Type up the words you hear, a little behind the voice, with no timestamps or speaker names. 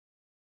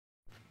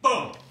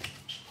Boom.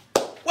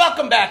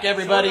 Welcome back,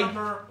 everybody.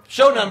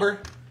 Show number.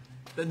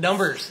 The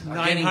numbers are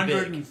getting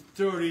big.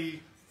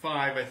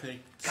 935, I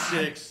think. God.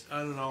 6. I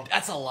don't know.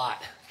 That's a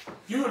lot.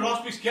 You know what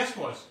last week's guest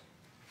was?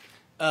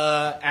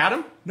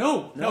 Adam?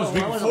 No, that was the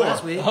week wasn't before.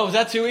 last week. Oh, was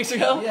that 2 weeks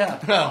ago? Yeah.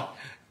 No.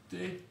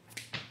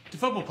 The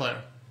football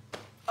player.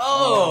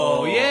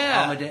 Oh,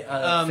 yeah.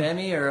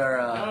 Femi or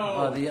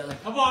No. the other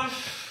Come on.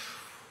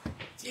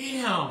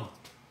 Damn.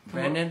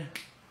 Brandon.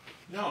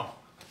 No.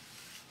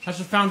 That's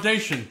the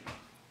foundation.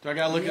 Do I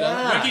gotta look it Yeah.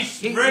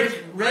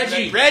 up?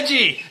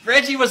 Reggie.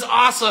 Reggie was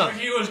awesome.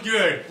 Reggie was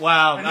good.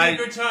 Wow. And he had a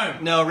good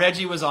time. No,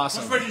 Reggie was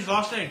awesome. What's Reggie's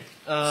last name?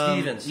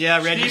 Stevens.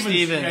 Yeah, Reggie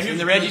Stevens. Yeah, he was and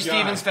the a Reggie good guy.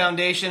 Stevens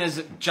Foundation is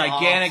a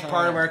gigantic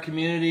part of our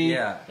community.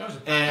 Yeah. That was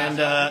a And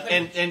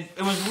fantastic and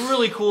it was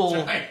really cool.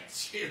 thing.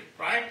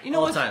 Right? You know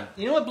All what? the time.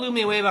 You know what blew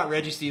me away about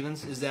Reggie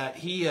Stevens is that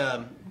he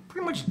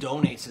pretty much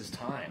donates his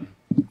time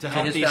to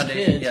help his these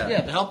foundation, kids.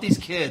 yeah. To help these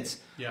kids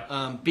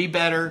Yeah. be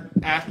better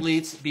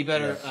athletes, be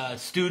better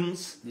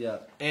students, Yeah.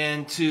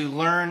 and to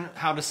learn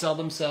how to sell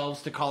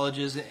themselves to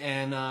colleges.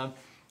 And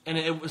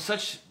it was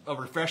such a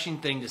refreshing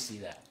thing to see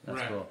that. That's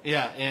Right. cool.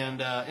 Yeah,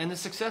 and the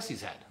success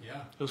he's had. Yeah.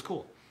 It was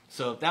cool.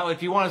 So that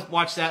if you want to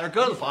watch that or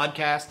go to the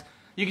podcast,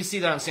 you can see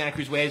that on Santa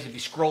Cruz Waves if you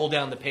scroll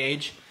down the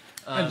page.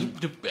 And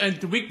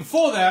the week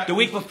before that, The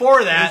week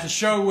before there was that, a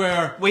show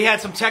where we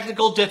had some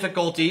technical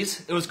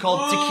difficulties. It was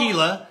called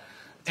Tequila.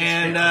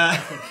 And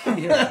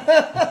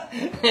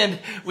and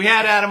we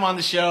had Adam on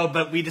the show,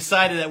 but we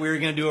decided that we were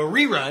going to do a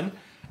rerun,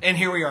 and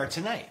here we are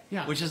tonight,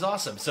 which is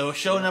awesome. So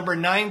show number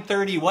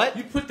 930, what?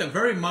 you put that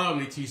very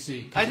mildly,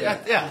 TC.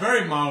 Yeah.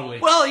 Very mildly.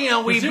 Well, you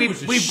know, we Because it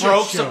was a we shit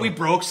broke show. some we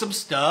broke some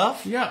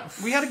stuff. Yeah.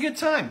 We had a good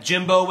time.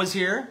 Jimbo was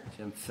here.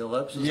 Jim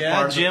Phillips was Yeah,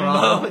 part of the Jimbo.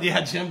 problem.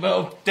 Yeah,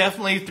 Jimbo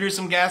definitely threw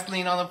some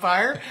gasoline on the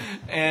fire,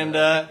 and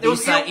it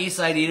was East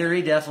Side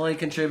Eatery definitely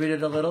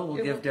contributed a little.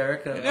 We'll give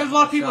Derek a There's a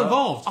lot of people shout.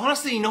 involved.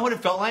 honestly, you know what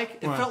it felt like?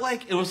 It felt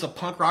like it was a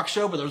punk rock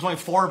show, but there was only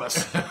 4 of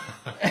us.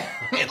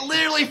 It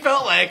literally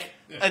felt like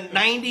a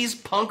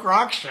 90s punk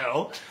rock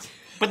show,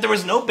 but there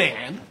was no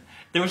band.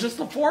 There was just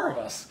the 4 of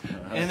us.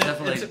 And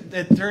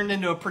it turned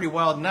into a pretty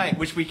wild night,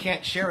 which we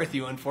can't share with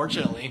you,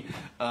 unfortunately.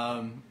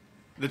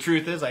 The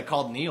truth is, I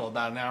called Neil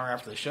about an hour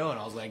after the show, and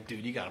I was like,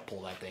 dude, you got to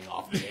pull that thing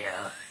off the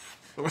air.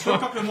 2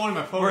 o'clock in the morning,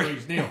 my phone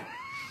rings. Neil,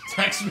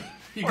 text me.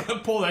 You got to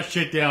pull that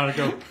shit down and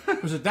go,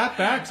 was it that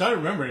bad? Because I don't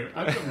remember it.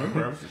 I don't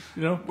remember.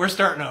 You know? We're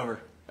starting over.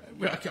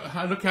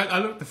 I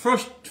look the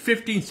first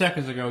 15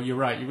 seconds ago, you're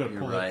right. You got to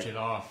pull that right. shit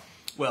off.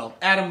 Well,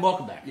 Adam,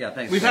 welcome back. Yeah,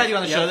 thanks. We've had you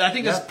on the show. Yeah, I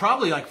think yeah. that's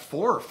probably like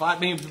 4 or 5. I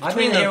mean, I've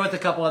been here with a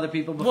couple other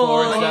people before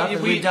Well, and stuff.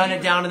 and we- we've done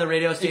it down in the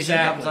radio station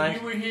Exactly. a couple times.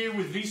 You were here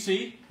with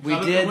VC. We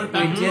did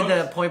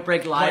the Point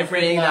Break Live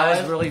Break thing. That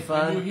Live. was really And you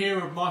fun. were here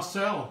with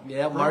Marcel.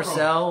 Yeah,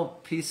 Marcel,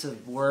 piece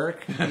of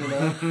work, you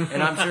know.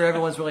 And I'm sure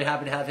everyone's really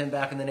happy to have him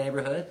back in the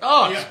neighborhood.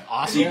 Oh, Yeah. it's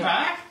awesome. Is he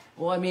back?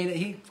 Well, I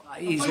mean,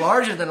 he's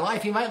larger than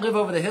life. He might live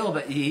over the hill,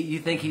 but you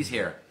think he's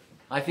here.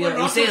 I feel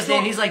you say his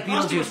name. He's like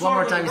Beetlejuice. One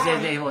more time, you say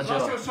his name, he'll show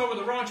Last time I up. saw with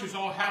the ranch, he was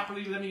all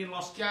happily living in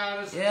Los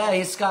Gatos. Yeah,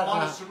 he's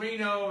got.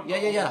 Sereno.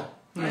 Yeah.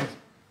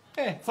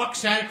 Hey. Fuck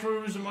Santa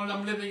Cruz, and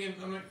I'm living in.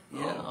 I'm like,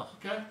 oh,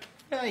 okay.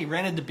 Yeah, he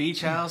rented the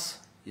beach house.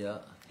 Yeah.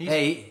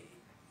 Hey,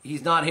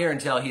 he's not here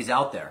until he's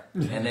out there,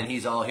 and then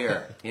he's all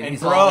here. And he's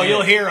bro, all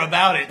you'll hear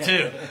about it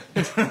too.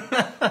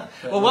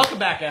 Well, welcome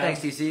back, Adam.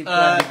 Thanks, DC.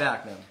 Glad to be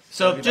back, man.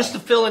 So, just to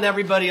fill in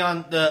everybody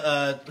on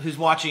the who's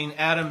watching,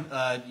 Adam,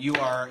 you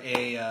are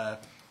a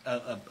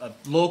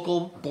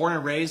local, born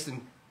and raised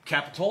in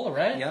Capitola,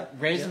 right? Yeah.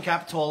 Raised in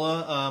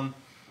Capitola.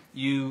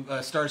 You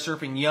started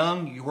surfing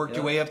young. You worked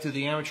your way up through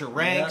the amateur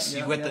ranks.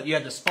 You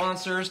had the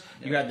sponsors.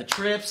 You had the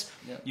trips.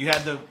 You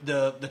had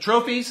the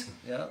trophies.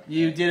 Yeah.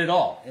 You did it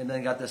all. And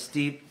then got the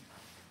steep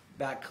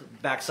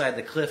backside of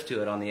the cliff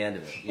to it on the end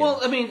of it. Well,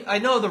 I mean, I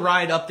know the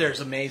ride up there is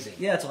amazing.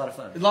 Yeah, it's a lot of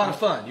fun. A lot of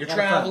fun. You're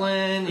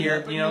traveling.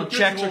 But You know, were good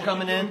checks to are all-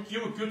 coming in.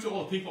 You were good to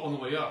all the people on the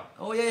way up.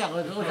 Oh yeah.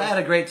 Look, I had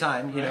a great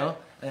time, you know,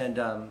 and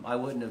I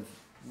wouldn't have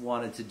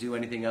wanted to do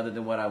anything other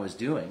than what I was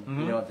doing,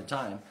 you know, at the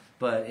time.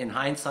 But in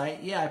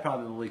hindsight, yeah, I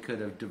probably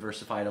could have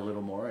diversified a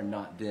little more and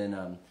not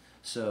been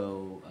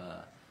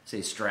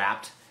say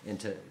strapped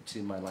into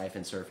my life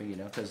in surfing, you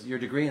know, because your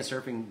degree in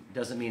surfing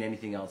doesn't mean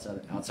anything else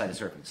outside of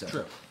surfing. So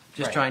True.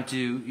 just trying to,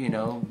 you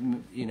know,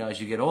 as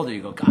you get older,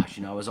 you go, gosh,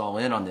 you know, I was all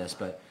in on this,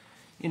 but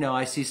you know,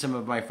 I see some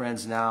of my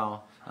friends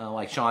now.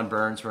 Like Sean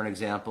Burns, for an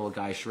example, a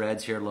guy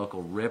shreds here,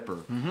 local ripper,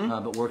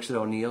 but works at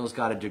O'Neill's,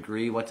 got a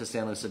degree, went to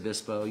San Luis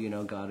Obispo, you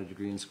know, got a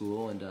degree in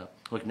school, and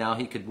look, now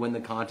he could win the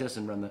contest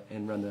and run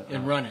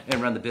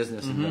the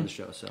business and run the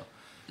show. So,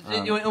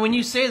 when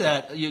you say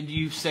that,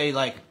 you say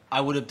like I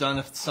would have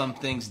done some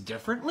things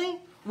differently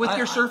with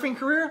your surfing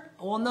career.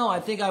 Well, no, I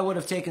think I would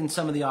have taken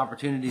some of the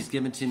opportunities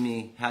given to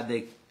me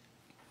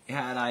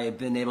had I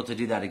been able to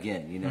do that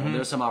again. You know,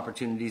 there's some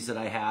opportunities that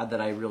I had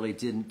that I really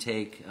didn't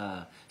take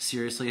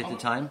seriously at the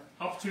time.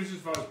 Opportunities as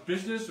far as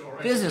business or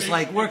Business,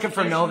 like working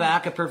for education?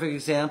 Novak, a perfect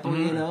example.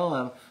 You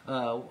know,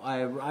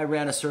 I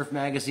ran a surf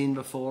magazine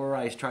before.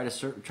 I tried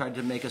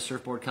to make a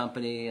surfboard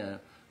company. You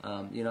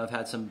know, I've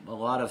had a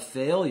lot of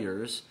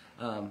failures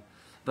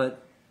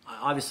But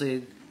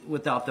obviously,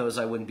 without those,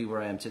 I wouldn't be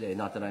where I am today.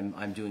 Not that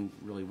I'm doing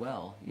really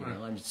well. You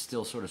know, I'm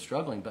still sort of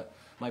struggling. But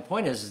my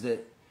point is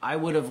that I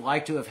would have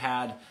liked to have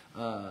had,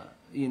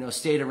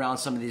 stayed around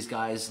some of these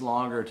guys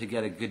longer to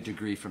get a good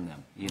degree from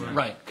them. You know?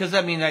 Right. Because,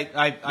 I mean,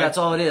 that's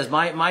all it is.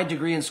 My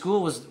degree in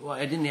school was,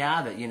 I didn't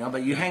have it,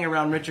 but you hang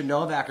around Richard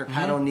Novak or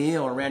Pat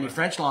O'Neill or Randy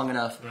French long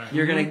enough,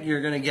 you're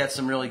gonna get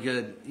some really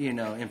good,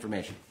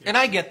 information. And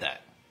I get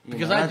that.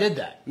 Because I did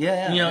that.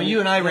 Yeah. You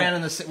and I ran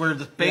in the we're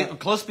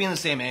close to being the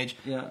same age,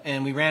 Yeah.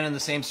 and we ran in the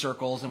same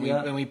circles, and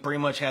we pretty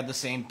much had the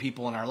same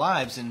people in our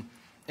lives, and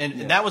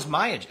Yeah. that was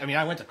my I mean,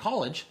 I went to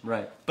college,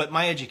 Right. but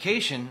my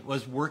education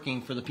was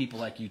working for the people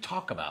like you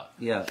talk about,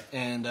 Yeah.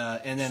 and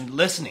then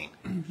listening.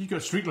 You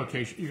got street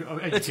location, you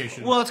got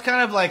education. It's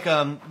kind of like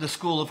the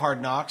school of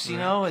hard knocks. You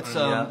know, it's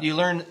you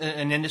learn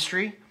an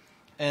industry,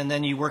 and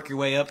then you work your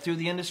way up through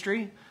the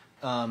industry.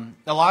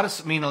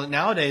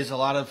 Nowadays, a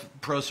lot of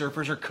pro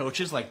surfers are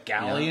coaches like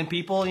Galley and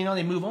people.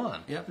 They move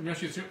on. Yep.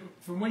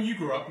 From when you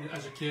grew up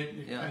as a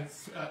kid, Yeah. and,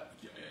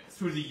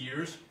 through the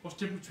years, what's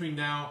the difference between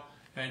now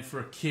and for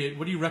a kid?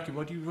 What do you reckon?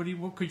 What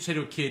could you say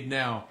to a kid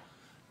now,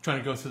 trying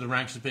to go through the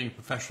ranks of being a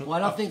professional? Well,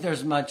 I don't think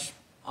there's much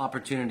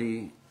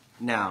opportunity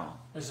now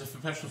as a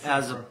professional surfer.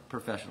 as a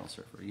professional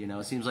surfer.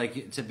 It seems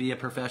like to be a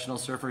professional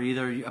surfer,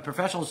 either a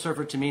professional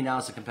surfer to me now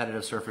is a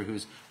competitive surfer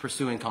who's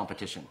pursuing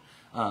competition.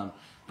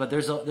 But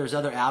there's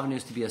other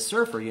avenues to be a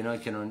surfer. You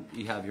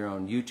have your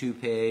own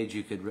YouTube page.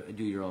 You could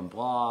do your own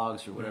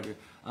blogs or whatever.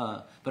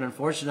 But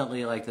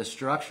unfortunately, like the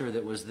structure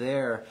that was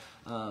there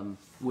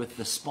with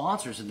the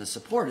sponsors and the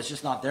support, it's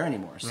just not there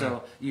anymore.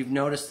 So you've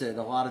noticed that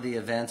a lot of the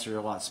events are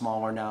a lot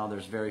smaller now.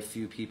 There's very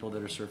few people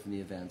that are surfing the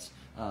events.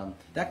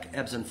 That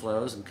ebbs and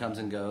flows and comes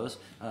and goes.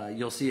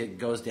 You'll see it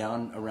goes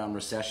down around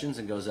recessions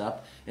and goes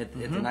up at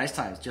the nice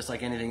times, just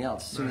like anything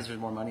else. As soon as there's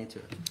more money to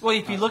it. Well,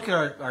 if you look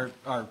at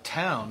our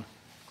town,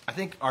 I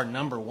think our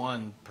number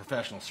one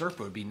professional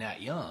surfer would be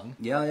Nat Young.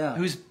 Yeah.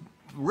 Who's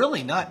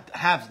really not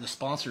have the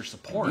sponsor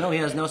support. No, he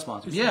has no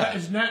sponsors.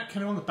 Is Nat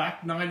kind of on the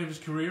back nine of his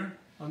career?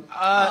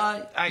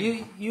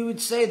 You would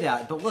say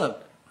that, but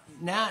look,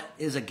 Nat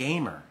is a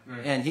gamer,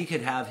 and he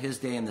could have his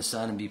day in the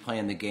sun and be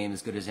playing the game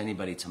as good as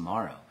anybody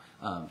tomorrow.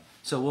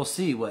 So we'll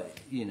see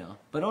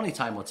but only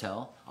time will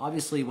tell.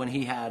 Obviously, when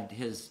he had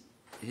his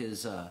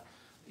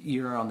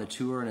year on the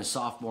tour in his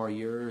sophomore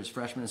year, his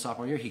freshman and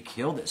sophomore year, he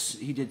killed it.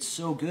 He did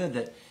so good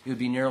that it would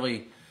be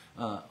nearly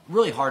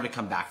really hard to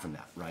come back from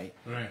that, right?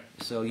 Right.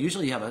 So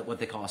usually you have what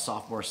they call a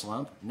sophomore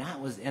slump. Nat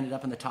ended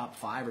up in the top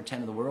 5 or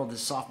 10 of the world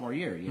this sophomore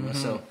year,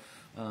 So,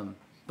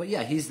 but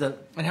yeah, he's the.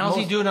 And how's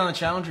he doing on the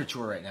Challenger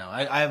Tour right now?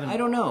 I haven't. I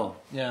don't know.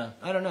 Yeah.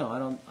 I don't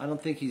know. I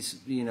don't think he's.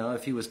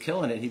 If he was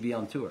killing it, he'd be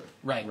on tour.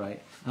 Right.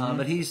 Right.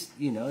 But he's.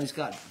 He's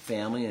got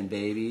family and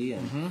baby,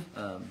 and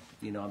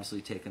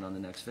obviously taking on the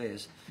next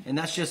phase. And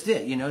that's just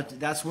it.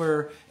 That's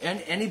where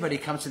anybody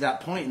comes to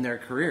that point in their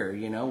career.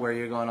 Where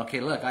you're going, okay,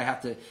 look, I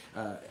have to.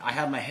 I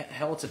have my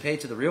hell to pay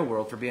to the real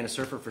world for being a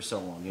surfer for so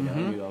long.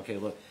 And you go, okay,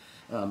 look.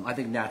 I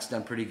think Nat's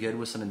done pretty good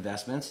with some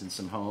investments and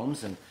some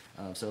homes, and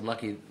so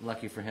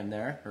lucky for him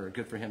there, or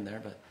good for him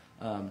there. But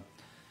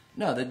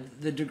no,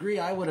 the degree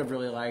I would have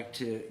really liked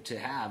to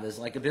have is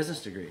like a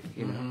business degree,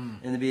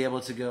 and to be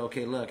able to go,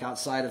 okay, look,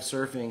 outside of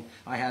surfing,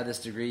 I have this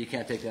degree. You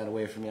can't take that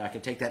away from me. I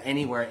can take that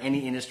anywhere,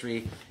 any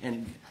industry,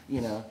 and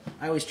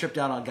I always tripped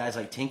out on guys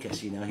like Tinkus.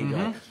 He'd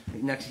go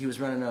like, he was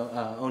running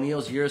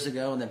O'Neill's years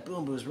ago, and then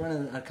boom, he was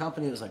running a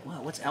company. It was like,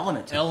 wow, what's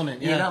Element?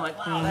 Element, yeah. I'm like,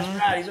 wow, that's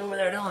right. He's over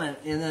there at Element,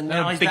 and then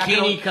now he's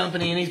bikini back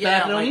company, and he's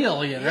back at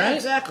O'Neill again, right? Yeah,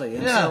 exactly.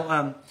 And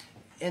Yeah.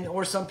 so,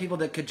 or some people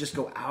that could just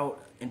go out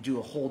and do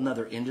a whole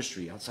nother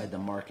industry outside the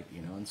market,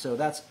 and so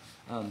that's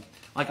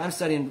like I'm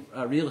studying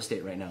real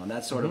estate right now, and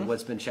that's sort of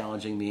what's been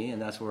challenging me,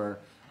 and that's where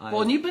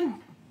and you've been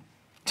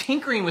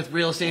tinkering with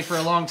real estate for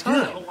a long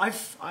time.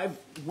 I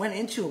went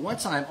into it one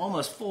time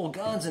almost full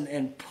guns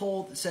and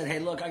said, hey,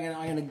 look, I'm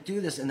gonna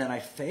do this, and then I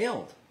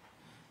failed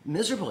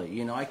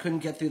miserably. I couldn't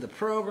get through the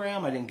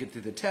program, I didn't get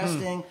through the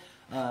testing.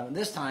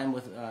 This time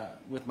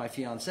with my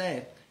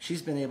fiance,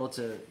 she's been able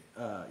to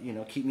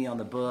keep me on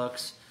the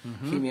books,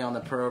 keep me on the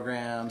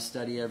program,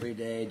 study every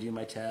day, do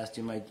my tests,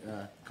 do my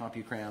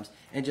CompuCrams,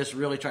 and just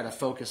really try to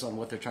focus on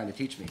what they're trying to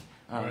teach me.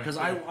 Because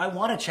I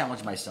want to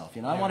challenge myself.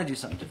 I want to do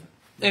something different.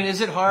 And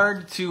is it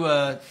hard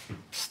to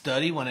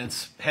study when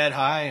it's head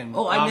high and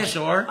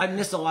offshore? I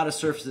missed a lot of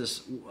surfs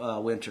this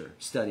winter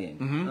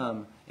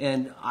studying,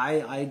 and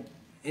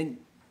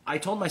I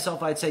told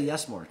myself I'd say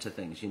yes more to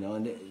things,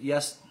 and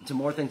yes to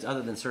more things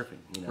other than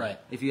surfing. Right.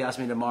 If you asked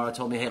me tomorrow,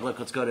 told me, hey, look,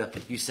 let's go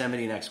to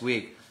Yosemite next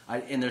week,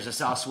 and there's a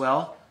south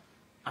swell,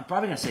 I'm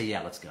probably gonna say,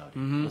 yeah, let's go.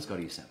 Dude. Let's go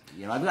to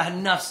Yosemite. I've got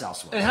enough south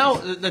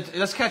swells. And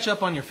let's catch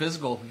up on your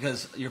physical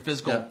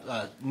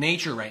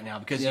nature right now,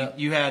 because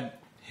you had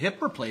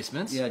hip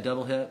replacements. Yeah,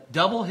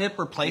 double hip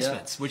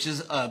replacements, which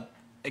is a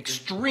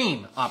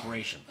extreme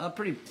operation.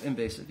 Pretty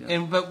invasive. Yeah.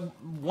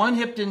 But one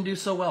hip didn't do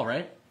so well,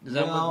 right? Is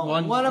that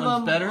one of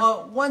them better?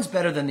 One's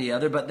better than the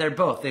other, but they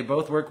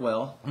both work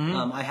but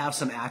I have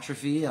some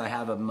atrophy. I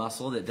have a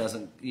muscle that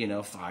doesn't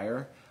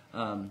fire.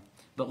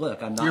 But But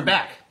look, I'm not. You're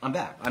back. I'm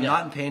back. I'm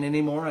not in pain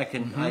anymore. I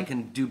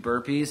can do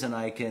burpees and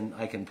I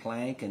can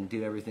plank and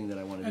do everything that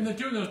I want to do. And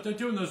they're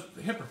doing those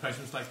hip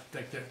replacements like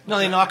No,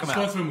 they knock them it's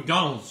out. going through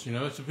McDonald's, you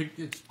know. It's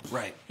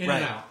Right. in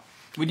and out.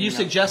 Would you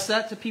suggest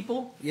that to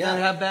people that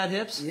have bad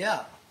hips?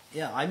 Yeah.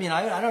 Yeah. I mean,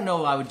 I don't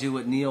know. I would do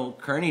what Neil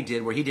Kearney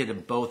did, where he did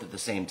them both at the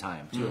same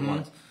time, two at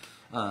once.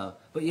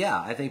 But yeah,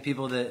 I think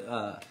people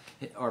that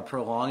are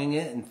prolonging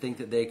it and think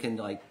that they can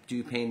like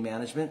do pain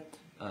management,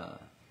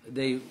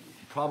 they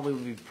probably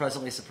would be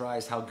pleasantly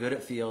surprised how good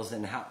it feels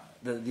and how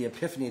the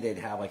epiphany they'd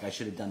have. Like, I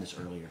should have done this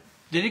earlier.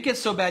 Did it get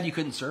so bad you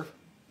couldn't surf?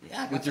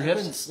 Yeah, with your hips?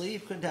 Couldn't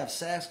sleep, couldn't have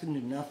sex, couldn't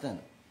do nothing.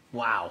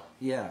 Wow.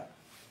 Yeah.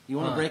 You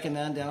want to break a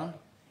man down?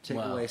 Take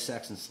Wow. away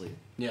sex and sleep.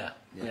 Yeah.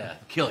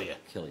 Kill you.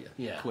 Kill you.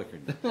 Yeah. Quicker.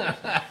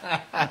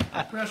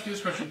 Let me ask you this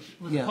question: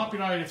 with the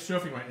popularity of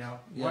surfing right now,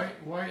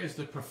 why is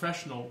the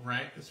professional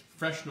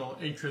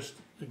interest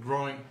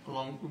growing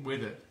along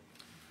with it?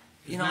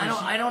 You know,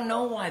 I don't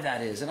know why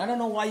that is, and I don't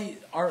know why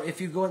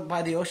if you go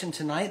by the ocean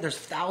tonight, there's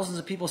thousands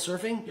of people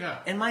surfing. Yeah.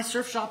 And my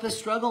surf shop is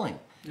struggling.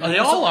 Oh, they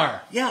all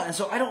are. Yeah, and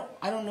so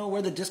I don't know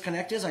where the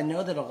disconnect is. I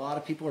know that a lot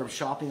of people are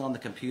shopping on the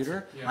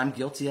computer. Yeah. I'm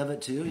guilty of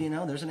it too. You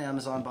know, there's an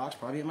Amazon box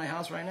probably at my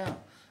house right now.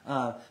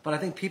 But I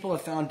think people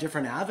have found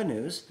different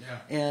avenues,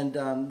 and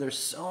there's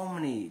so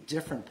many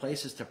different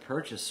places to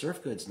purchase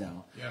surf goods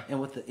now. Yeah.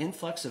 And with the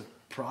influx of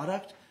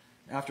product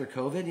after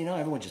COVID, you know,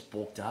 everyone just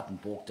bulked up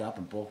and bulked up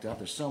and bulked up.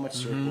 There's so much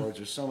surfboards,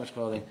 there's so much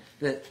clothing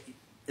that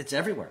it's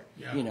everywhere.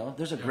 Yeah. You know,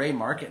 there's a gray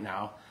market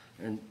now,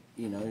 and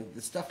you know,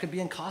 the stuff could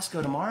be in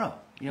Costco tomorrow.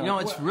 You know,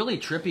 it's really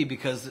trippy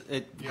because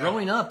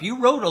growing up, you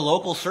rode a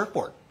local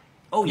surfboard.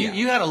 Oh, yeah.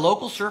 You had a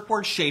local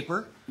surfboard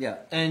shaper. Yeah.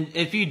 And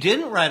if you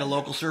didn't ride a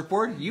local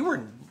surfboard, you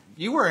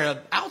were an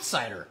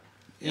outsider.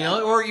 You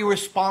know, or you were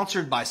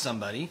sponsored by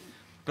somebody.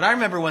 But I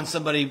remember when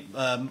somebody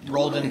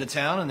rolled into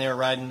town and they were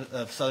riding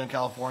a Southern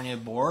California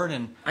board,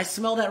 and I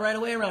smell that right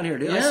away around here,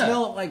 dude. Yeah. I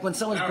smell it like when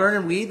someone's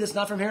burning weed that's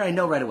not from here. I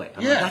know right away.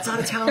 I'm Yeah. like, that's out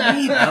of town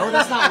weed, bro.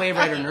 That's not Wave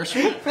Rider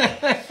Nursery.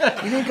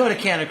 You didn't go to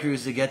Canada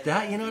Cruz to get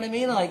that. You know what I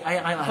mean? Like,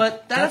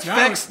 but that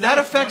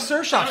affects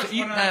surf shops.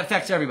 that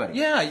affects everybody.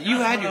 Yeah, you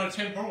had one your out of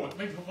 10 boards,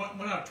 maybe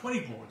one out of 20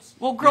 boards.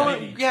 well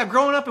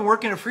growing up and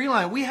working at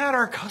Freeline, we had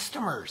our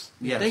customers.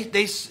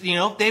 Yes.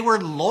 They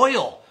were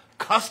loyal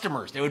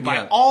customers. They would buy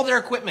Yeah. all their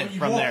equipment You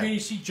from walk there. in, you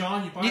see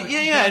John, you buy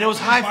And it was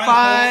high buy the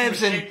fives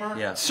board, and the paper.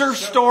 Yeah. surf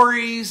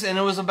stories, and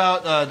it was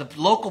about the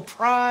local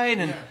pride,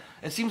 and Yeah.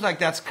 it seems like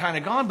that's kind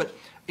of gone. But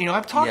you know,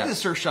 I've talked Yeah. to the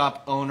surf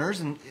shop owners,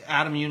 and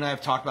Adam, you and I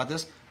have talked about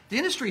this. The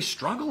industry's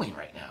struggling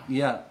right now.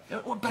 Yeah.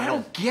 But I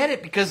don't get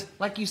it because,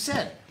 like you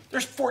said,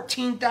 there's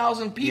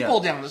 14,000 people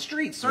down the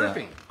street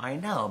surfing. Yeah. I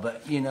know,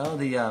 but you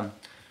know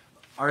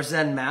our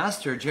Zen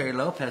master Jerry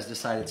Lopez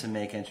decided to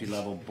make entry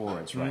level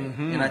boards, right?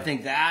 And I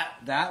think that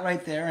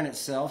right there in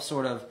itself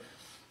sort of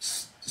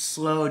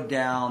slowed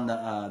down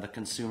the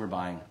consumer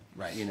buying,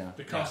 Right? You know,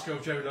 The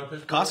Costco Jerry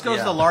Lopez. Costco's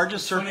Yeah. the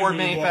largest Funny surfboard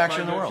when you walk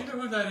manufacturer in by the there, world. Do you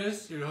know who that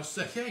is? You'll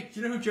say, hey,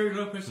 do you know who Jerry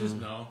Lopez is?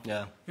 No.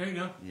 Yeah. Yeah, you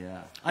know.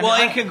 yeah. Well,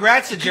 and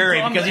congrats to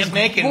Jerry because he's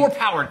making more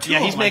power to Yeah,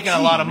 him. he's Like, making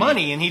a lot of gee,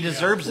 money, and he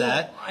deserves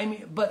that. I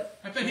mean, but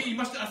I bet he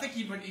must. I think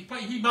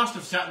he must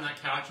have sat on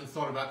that couch and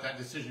thought about that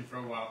decision for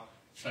a while.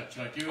 Should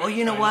I do it? oh,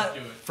 you know Should I not what?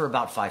 do it? For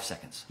about 5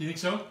 seconds. You think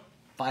so?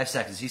 5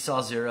 seconds. He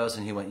saw zeros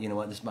and he went, you know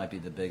what? This might be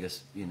the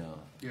biggest, Yeah.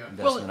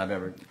 investment I've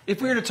ever.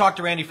 If we were to talk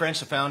to Randy French,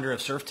 the founder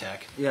of Surf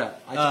Tech,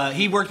 Yeah.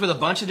 he worked with a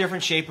bunch of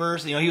different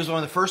shapers. You know, he was one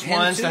of the first Him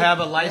ones too. to have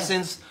a Yeah.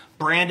 license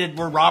branded.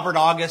 Where Robert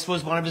August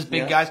was one of his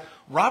big Yeah. guys.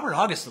 Robert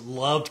August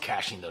loved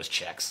cashing those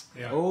checks.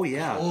 Yeah. Oh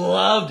yeah.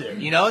 Loved it.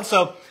 You know, and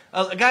so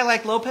a guy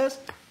like Lopez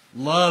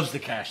loves to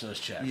cash those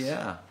checks.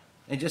 Yeah.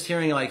 And just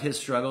hearing like his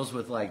struggles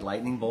with like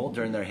Lightning Bolt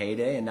during their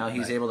heyday, and now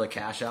he's able to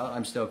cash out.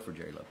 I'm stoked for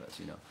Jerry Lopez,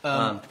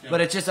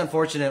 But it's just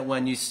unfortunate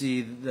when you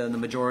see the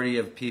majority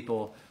of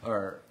people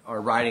are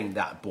riding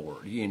that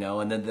board,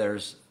 and then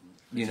there's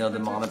the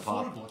mom and It's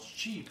pop. affordable, It's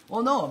cheap.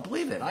 Well, no,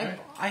 believe it. Right.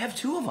 I have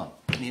 2 of them.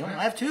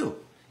 I have 2.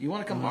 You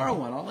want to come borrow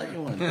one? I'll let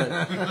you one.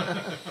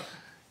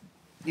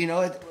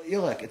 But,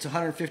 look, it's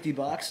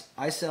 $150.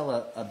 I sell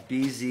a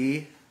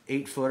BZ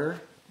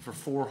 8-footer for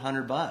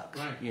 $400.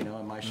 Right.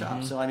 In my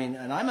shop. So I mean,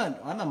 and I'm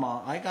a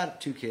mom. I got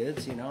 2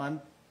 kids.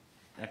 I'm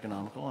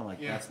economical. I'm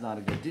like, that's not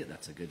a good deal.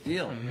 That's a good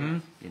deal.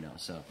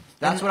 So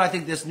that's what I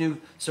think this new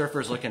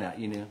surfer is looking at.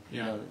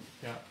 Yeah.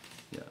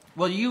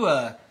 Well, you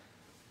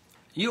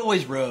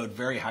always rode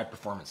very high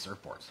performance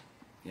surfboards.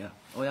 Yeah.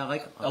 Oh yeah, I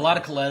like A lot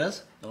of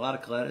Colettas. a lot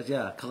of Colettas.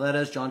 Yeah,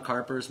 Colettas, John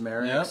Carpers,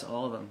 Merricks,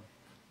 all of them.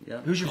 Yeah.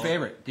 Who's your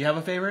favorite? Do you have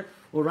a favorite?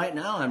 Well, right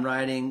now I'm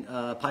riding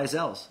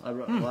Pizels. A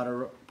lot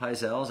of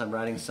Pizels. I'm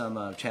riding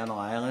some Channel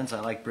Islands. I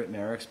like Britt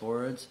Merrick's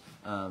boards.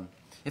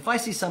 If I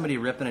see somebody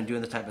ripping and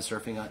doing the type of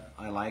surfing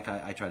I like,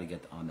 I try to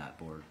get on that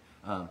board.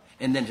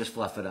 And then just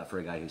fluff it up for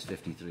a guy who's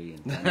 53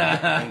 and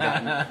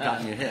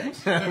gotten your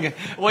hips. Okay.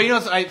 Well,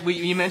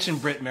 you mentioned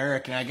Britt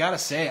Merrick, and I gotta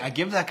say, I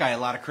give that guy a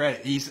lot of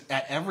credit. He's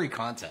at every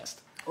contest.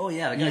 Oh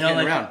yeah, the You guy's know,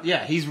 getting like, around.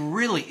 yeah, he's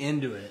really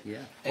into it. Yeah,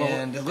 well,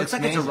 and it looks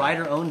like it's a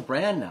rider-owned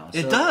brand now. So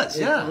it does,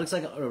 yeah. It looks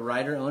like a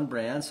rider-owned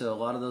brand, so a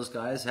lot of those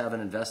guys have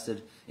an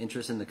invested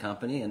interest in the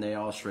company, and they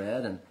all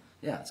shred, and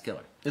yeah, it's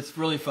killer. It's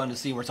really fun to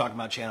see. We're talking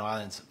about Channel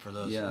Islands for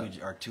those Yeah.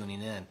 who are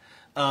tuning in.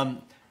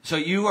 So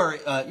you're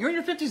in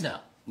your 50s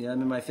now. Yeah,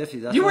 I'm in my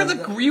 50s. That's You why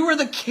were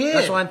the kid.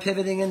 That's why I'm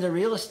pivoting into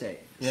real estate.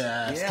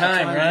 Yeah, it's that's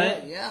time, why I'm right?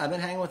 doing it. Yeah, I've been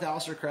hanging with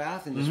Alistair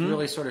Craft and just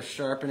really sort of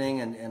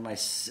sharpening and my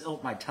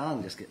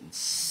tongue just getting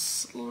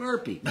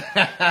slurpy.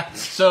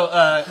 So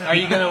are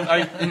you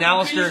in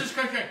Alistair?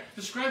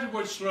 Describe the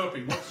word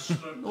slurping. What's a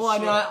slurp? Well, I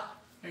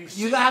mean,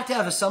 you have to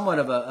have a somewhat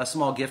of a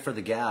small gift for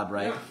the gab,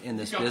 right, in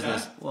this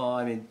business. That. Well,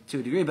 I mean, to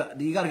a degree, but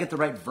you got to get the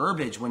right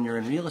verbiage when you're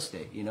in real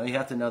estate. You know, you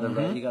have to know the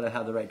right, you got to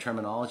have the right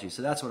terminology.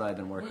 So that's what I've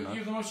been working on.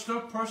 You're the most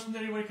stoked person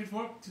that anybody could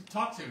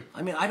talk to.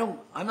 I mean,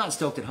 I'm not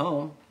stoked at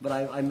home, but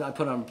I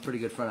put on a pretty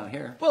good front out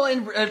here. Well,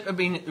 I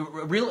mean,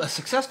 a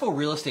successful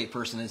real estate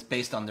person is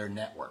based on their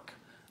network.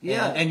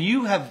 Yeah. And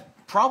you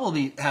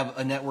probably have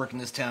a network in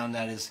this town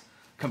that is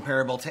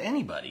comparable to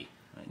anybody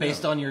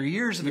based on your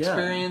years of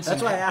experience.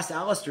 That's why I asked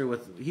Alistair.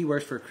 He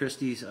works for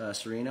Christie's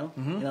Sereno,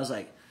 and I was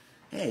like,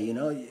 "Hey, you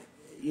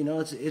know,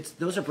 it's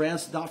those are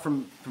brands not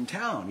from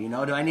town. You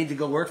know, do I need to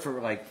go work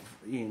for like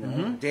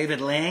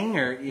David Lang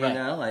or you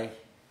know like?"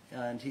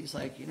 And he's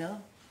like,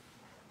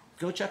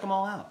 go check them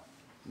all out.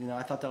 You know,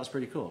 I thought that was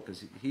pretty cool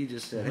because he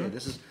just said, "Hey,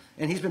 this is,"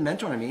 and he's been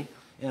mentoring me.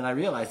 And I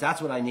realized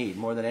that's what I need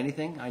more than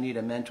anything. I need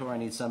a mentor. I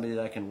need somebody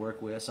that I can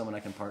work with, someone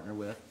I can partner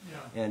with.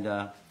 Yeah.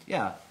 And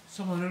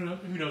someone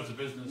who knows the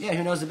business. Yeah,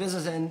 who knows the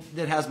business and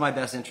that has my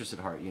best interest at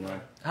heart. You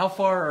know. How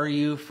far are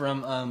you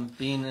from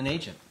being an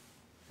agent?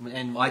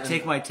 And I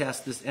take my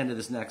test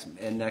next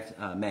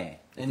May.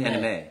 End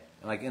of May.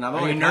 Like, and I'm Are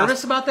already you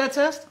nervous about that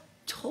test?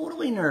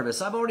 Totally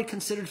nervous. I've already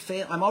considered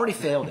I'm already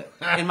failed it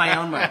in my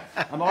own mind.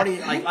 I'm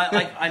already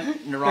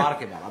I'm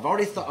neurotic about it. I've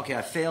already thought, okay,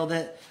 I failed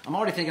it. I'm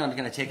already thinking I'm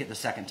going to take it the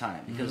second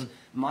time because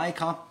my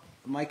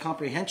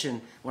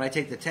comprehension when I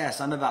take the test,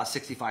 I'm about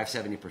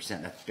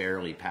 65-70%. That's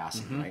barely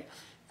passing, right?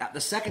 At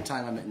the second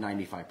time, I'm at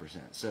 95%.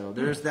 So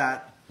there's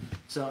that.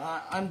 So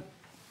I'm.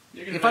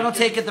 If I don't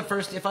take it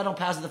if I don't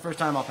pass it the first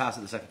time, I'll pass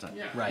it the second time.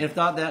 Yeah. Right. If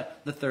not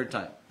that, the third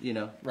time. You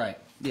know. Right.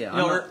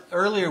 Yeah.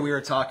 Earlier we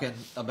were talking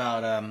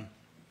about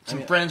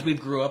some friends we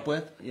grew up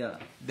with. Yeah.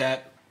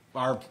 That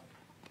are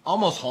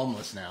almost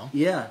homeless now.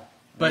 Yeah.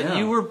 But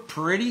you were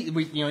pretty.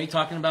 You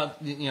talking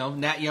about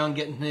Nat Young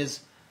getting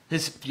his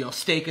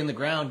stake in the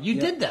ground. You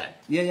did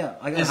that. Yeah.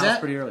 I got a house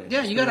pretty early.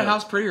 Yeah, you got a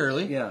house pretty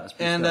early. Yeah, it's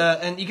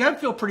and you got to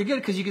feel pretty good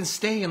because you can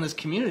stay in this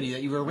community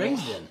that you were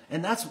raised in.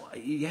 And that's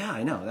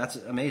I know that's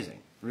amazing.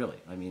 Really,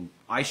 I mean,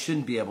 I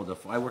shouldn't be able to.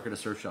 I work at a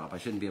surf shop. I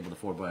shouldn't be able to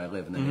afford where I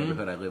live in the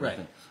neighborhood I live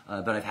in.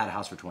 But I've had a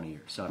house for 20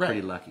 years, so I'm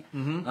pretty lucky.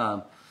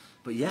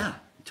 But yeah,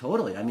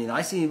 totally. I mean,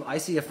 I see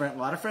a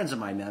lot of friends of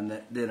mine,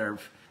 man, that are.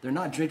 They're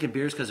not drinking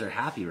beers because they're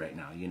happy right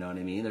now. You know what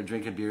I mean? They're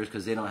drinking beers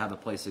because they don't have a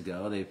place to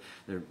go.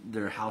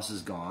 Their house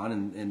is gone,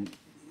 and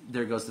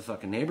there goes the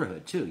fucking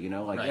neighborhood too. You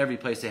know, like every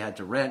place they had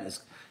to rent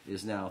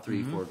is now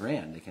 $3-4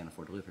 grand. They can't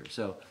afford to live here.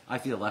 So I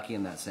feel lucky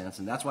in that sense,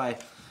 and that's why,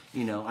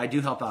 I do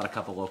help out a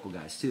couple local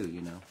guys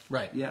too.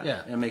 Right.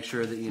 Yeah. And make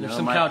sure that there's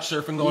some couch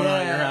surfing going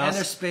on at your house, and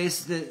there's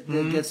space that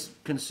gets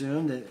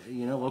consumed. That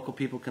local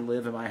people can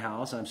live in my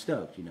house. I'm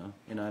stoked.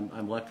 And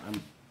I'm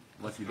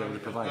lucky to be able to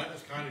provide.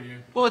 That's kind of you.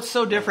 Well, it's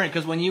so different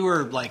because when you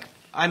were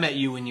I met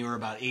you when you were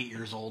about 8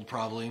 years old,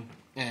 probably,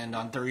 and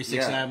on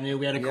 36th Avenue,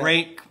 we had a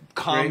great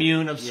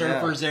commune of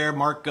surfers there.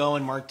 Mark Go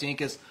and Mark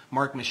Tinkus,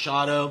 Mark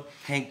Machado,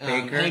 Hank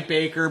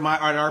Baker,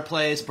 at our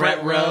place,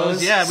 Brett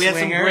Rose. Yeah, we had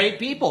some Swinger. great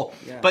people.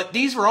 Yeah. But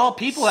these were all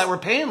people that were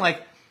paying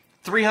like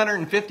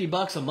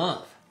 $350 a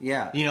month.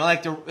 Yeah. It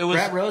was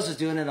Brett Rose is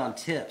doing it on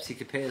tips. He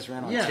could pay his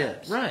rent on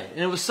tips. Right.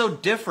 And it was so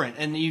different.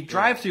 And you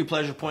drive through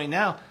Pleasure Point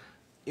now,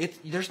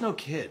 there's no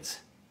kids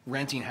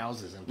renting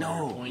houses in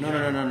Pleasure Point.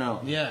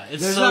 No. Yeah,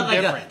 it's There's so not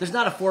different. There's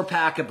not a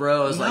 4-pack of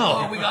bros we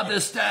got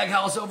this stag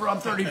house over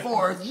on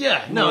 34th.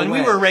 Yeah, No and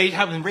way. we were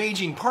having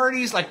raging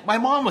parties. Like, my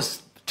mom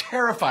was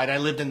terrified I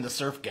lived in the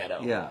surf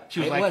ghetto. Yeah. She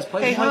was It like, was.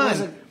 hey,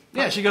 Pleasure hon.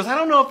 Yeah, she goes, I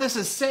don't know if this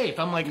is safe.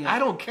 I'm like, I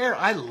don't care.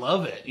 I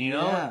love it,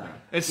 Yeah.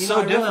 It's I so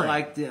really different.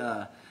 liked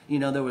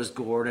there was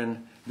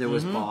Gordon, there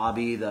was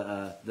Bobby,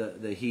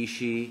 the he,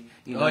 she.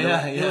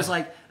 It was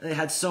like they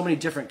had so many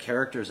different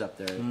characters up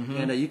there,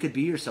 and you could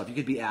be yourself. You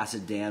could be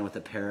Acid Dan with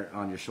a parrot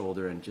on your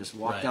shoulder and just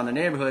walk down the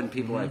neighborhood, and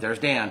people are like, "There's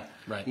Dan."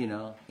 Right.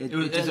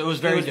 It was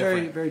very different.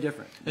 Very, very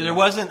different. There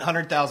wasn't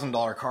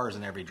 $100,000 cars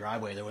in every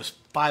driveway. There was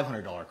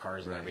 $500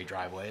 cars in every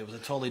driveway. It was a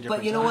totally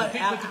different. But you know what?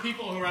 But the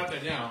people who are out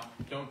there now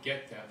don't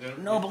get that.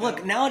 No, but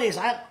look, nowadays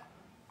I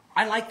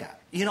like that.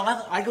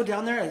 I go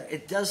down there.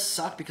 It does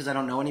suck because I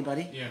don't know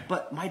anybody. Yeah.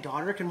 But my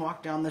daughter can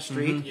walk down the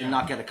street and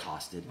not get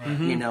accosted.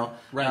 Right.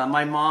 Right.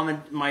 My mom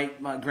and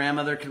my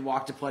grandmother could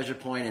walk to Pleasure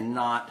Point and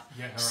not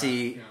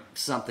see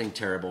something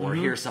terrible or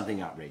hear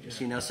something outrageous.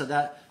 So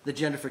that the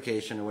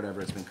gentrification or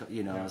whatever it's been.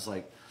 It's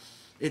like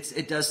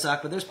it does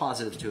suck, but there's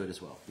positives to it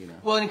as well. You know.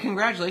 Well, and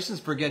congratulations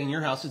for getting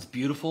your house. It's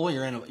beautiful.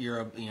 You're 2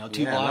 blocks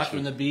lucky.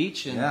 from the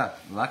beach. And,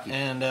 lucky.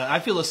 And I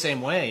feel the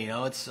same way. You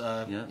know, it's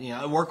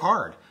I work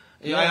hard.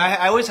 You know,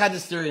 I always had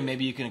this theory.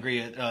 Maybe you can agree.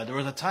 There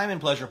was a time in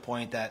Pleasure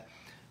Point that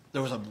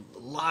there was a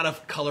lot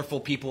of colorful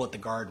people at the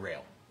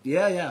guardrail.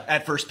 Yeah.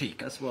 At First Peak.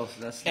 That's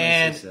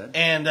nicely said.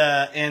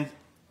 And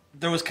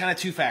there was kind of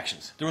two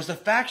factions. There was the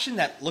faction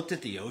that looked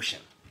at the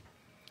ocean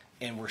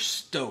and were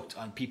stoked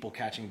on people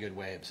catching good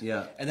waves.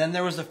 Yeah. And then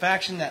there was the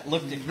faction that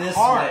looked at this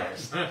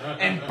cars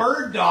and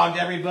bird dogged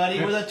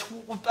everybody with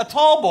a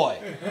tall boy.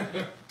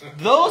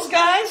 Those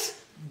guys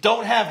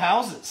don't have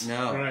houses.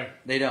 No,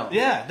 they don't.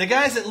 Yeah, the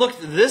guys that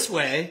looked this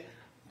way,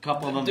 a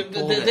couple of them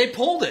they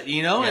pulled it,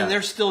 you know, Yeah. and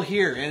they're still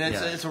here. And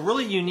it's a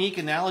really unique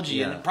analogy,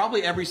 Yeah. and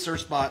probably every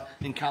surf spot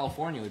in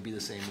California would be the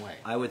same way.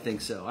 I would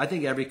think so. I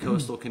think every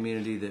coastal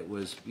community that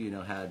was,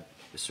 had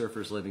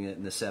surfers living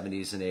in the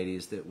 70s and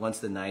 80s, that once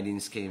the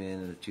 90s came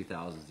in the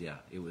 2000s,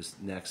 it was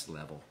next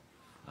level.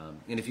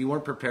 And if you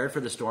weren't prepared for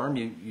the storm,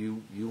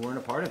 you weren't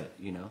a part of it,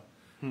 you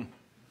know.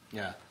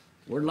 Yeah.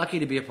 We're lucky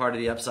to be a part of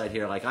the upside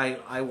here. Like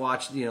I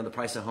watched, the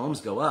price of homes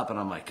go up, and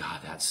I'm like,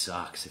 God, that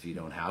sucks if you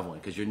don't have one,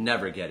 because you'll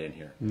never get in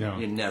here. No.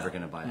 You're never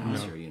going to buy a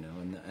house here,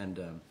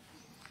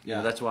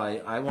 that's why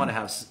I want to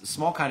have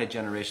small kind of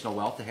generational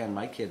wealth to hand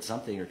my kids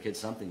something,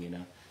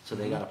 so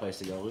they got a place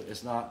to go.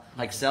 It's not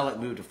like sell it,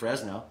 move to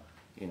Fresno,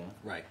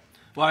 Right.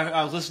 Well,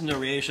 I was listening to a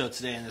radio show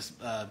today, and this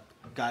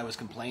guy was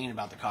complaining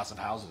about the cost of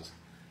houses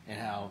and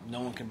how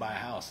no one can buy a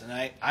house. And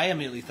I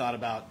immediately thought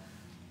about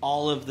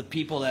all of the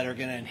people that are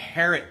going to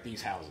inherit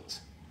these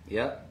houses.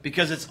 Yep.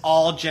 Because it's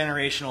all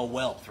generational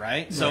wealth,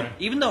 right? So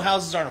even though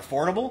houses aren't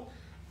affordable,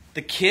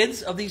 the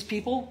kids of these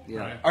people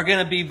are going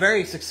to be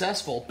very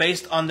successful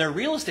based on their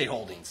real estate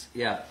holdings.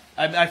 Yeah.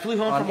 I flew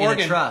home from in a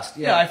Oregon. trust,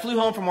 Yeah, I flew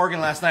home from Oregon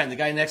last night, and the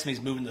guy next to me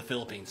is moving to the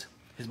Philippines.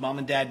 His mom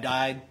and dad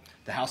died.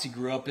 The house he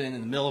grew up in the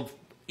middle of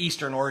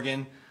eastern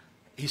Oregon,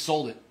 he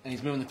sold it, and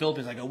he's moving to the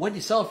Philippines. I go, what did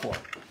you sell it for?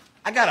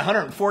 I got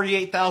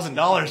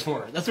 $148,000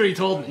 for it. That's what he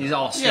told me. He's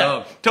all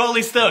stoked. Yeah,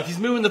 totally stoked. He's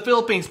moving to the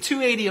Philippines,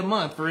 $280 a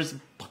month for his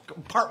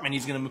apartment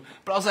he's going to move.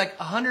 But I was like,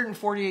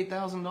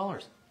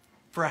 $148,000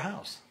 for a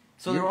house.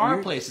 So there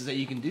are places that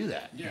you can do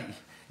that. Yeah.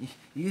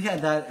 You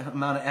had that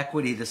amount of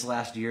equity this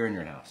last year in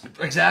your house.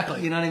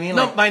 Exactly. You know what I mean?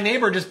 No, Like, my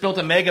neighbor just built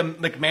a mega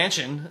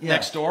McMansion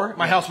next door.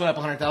 My house went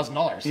up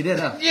 $100,000. you did,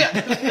 huh? Yeah,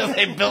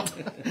 they built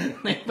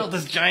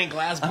this giant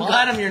glass I'm block.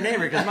 glad I'm your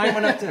neighbor, because mine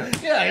went up too.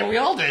 Yeah, we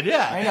all did.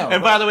 Yeah, I know.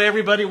 And by the way,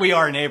 everybody, we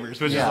are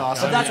neighbors, which is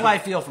awesome. But that's why I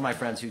feel for my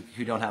friends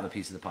who don't have a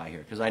piece of the pie here,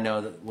 because I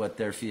know that what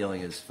they're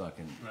feeling is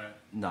fucking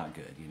not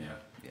good, Yeah.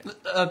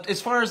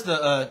 As far as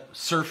the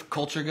surf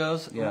culture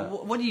goes, Yeah.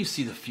 what do you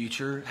see the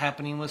future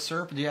happening with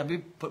surf? Have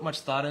you put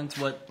much thought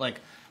into what, like,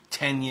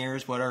 10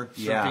 years, what our surfing...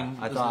 Yeah,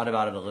 I thought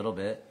about it a little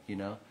bit,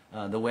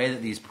 The way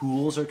that these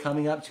pools are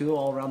coming up, too,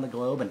 all around the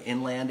globe and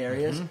inland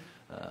areas,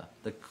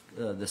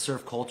 the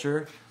surf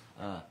culture...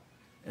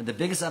 and the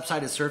biggest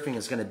upside of surfing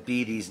is going to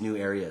be these new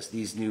areas,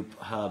 these new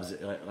hubs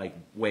like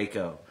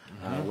Waco,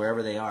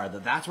 wherever they are.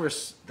 That's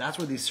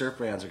where these surf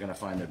brands are going to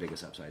find their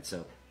biggest upside.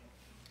 So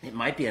it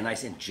might be a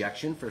nice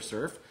injection for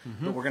surf,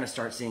 but we're going to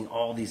start seeing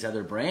all these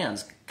other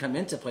brands come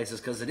into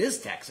places because it is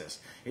Texas,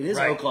 it is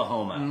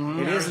Oklahoma,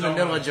 it is in the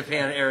middle of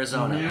Japan,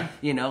 Arizona.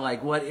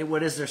 Like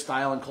what is their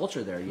style and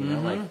culture there?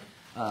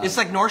 It's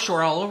like North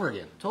Shore all over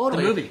again.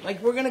 Totally. The movie.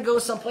 Like, we're going to go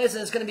someplace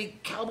and it's going to be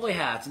cowboy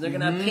hats and they're going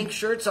to have pink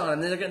shirts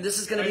on and this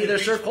is going to be their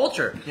surf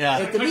culture. Yeah.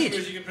 Like the beach.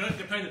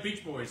 They're playing the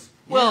Beach Boys.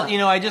 Well,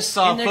 I just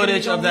saw And they're gonna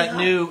footage be of that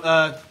going new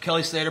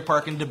Kelly Slater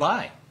Park in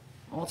Dubai.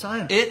 All the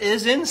time. It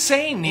is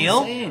insane, Neil.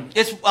 Insane.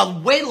 It's a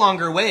way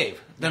longer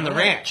wave than the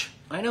ranch.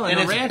 I know, and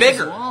the it's ranch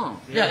bigger. is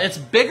long. Yeah, it's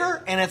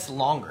bigger and it's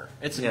longer.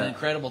 It's an Yeah.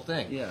 incredible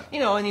thing. Yeah.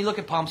 And you look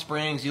at Palm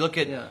Springs, you look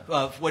at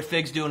what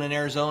Fig's doing in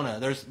Arizona.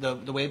 There's the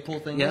wave pool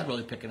thing is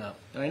really picking up.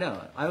 I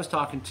know. I was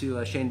talking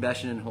to Shane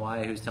Beshin in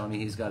Hawaii, who's telling me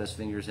he's got his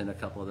fingers in a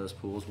couple of those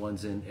pools.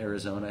 One's in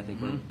Arizona, I think,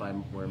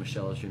 where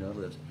Michelle Oshino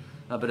lives.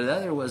 But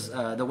another was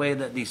the way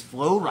that these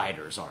flow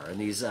riders are, and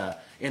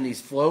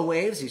these flow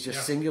waves, these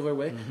just singular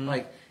waves,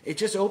 like it's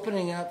just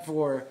opening up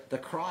for the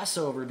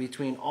crossover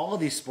between all of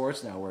these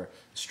sports now. Where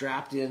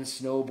strapped in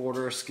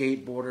snowboarder,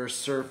 skateboarder,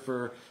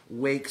 surfer,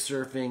 wake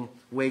surfing,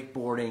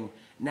 wakeboarding.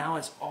 Now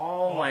it's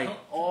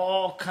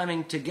all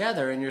coming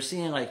together, and you're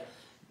seeing like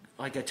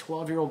a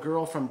 12-year-old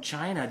girl from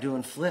China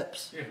doing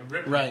flips,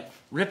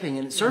 ripping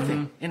and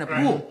surfing in a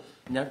pool.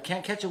 Now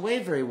can't catch a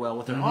wave very well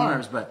with her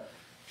arms, but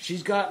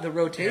she's got the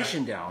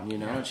rotation down,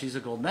 and she's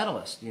a gold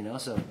medalist,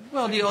 So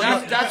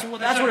that's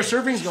where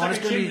surfing's going. It's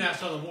going to be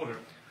outside the water.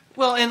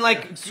 Well, and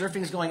like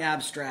surfing's going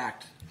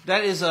abstract.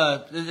 That is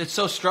it's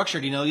so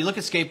structured. You look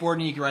at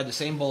skateboarding, you can ride the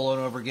same bowl over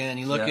and over again.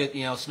 You look at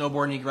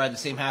snowboarding, you can ride the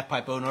same half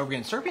pipe over and over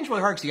again. Surfing's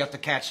really hard because you have to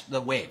catch the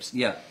waves.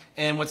 Yeah.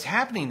 And what's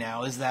happening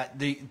now is that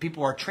the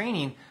people are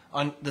training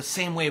on the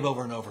same wave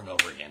over and over and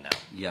over again now.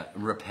 Yeah,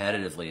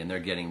 repetitively, and they're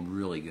getting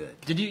really good.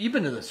 You've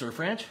been to the surf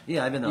ranch?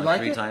 Yeah, I've been there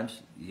like 3 times.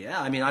 Yeah,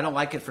 I mean, I don't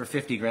like it for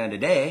 $50,000 a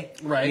day.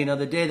 Right. You know,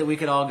 the day that we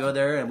could all go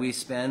there and we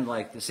spend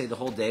like, say, the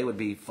whole day would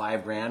be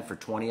 $5,000 for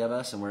 20 of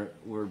us, and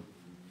we're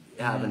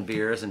having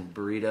beers and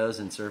burritos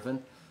and surfing,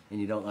 and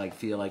you don't like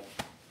feel like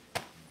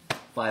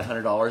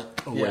 $500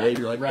 a wave.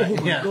 You're like, oh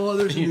my god,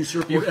 there's a new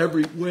surfboard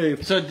every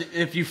wave. So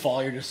if you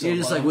fall, you're just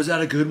like, was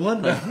that a good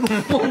one?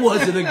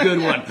 Was it a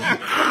good one?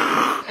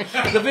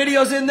 The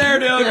video's in there,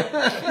 dude.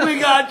 We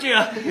got you.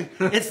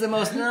 It's the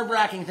most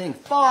nerve-wracking thing.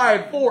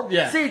 5, 4,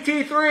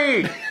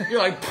 CT3. You're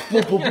like,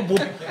 boop, boop, boop,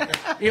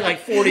 boop. You're like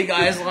 40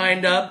 guys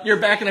lined up.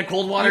 You're back in a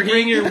Coldwater.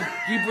 You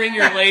bring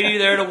your lady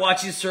there to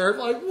watch you surf.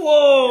 Like,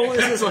 whoa,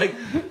 this is like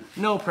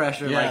no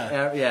pressure.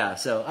 Yeah.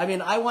 So I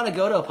mean, I want to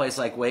go to a place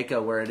like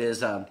Waco where it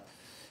is.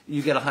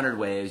 You get 100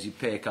 waves. You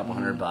pay a couple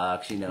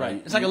 $100. You know,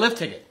 right? It's like a lift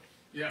ticket.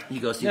 Yeah. You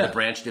go see the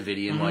Branch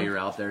Davidian while you're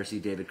out there. See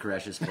David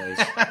Koresh's place.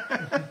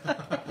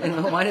 And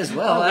might as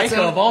well.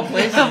 Waco of all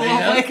places.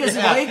 Waco's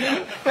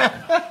Waco.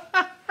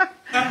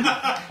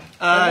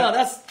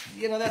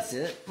 No, that's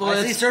it. Well,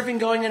 I see surfing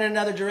going in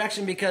another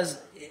direction because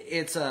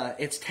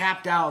it's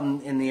tapped out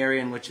in the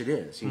area in which it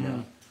is. You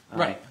know.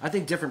 Right. I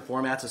think different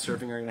formats of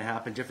surfing are going to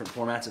happen. Different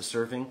formats of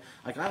surfing.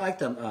 Like I like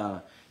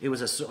them. It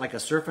was like a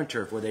surf and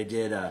turf where they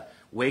did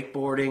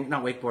wakeboarding,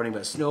 not wakeboarding,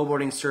 but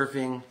snowboarding,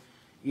 surfing.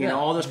 You know,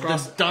 all those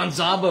cross. The Don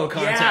Zabo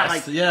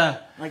contest.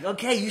 Like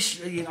okay,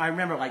 I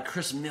remember like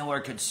Chris Miller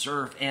could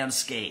surf and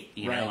skate.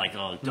 You know, like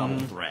double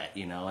threat.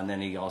 You know, and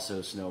then he also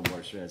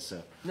snowboard shreds.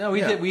 So no,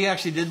 we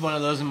actually did one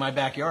of those in my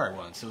backyard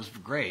once. It was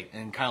great,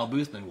 and Kyle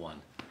Boothman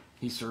won.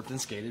 He surfed and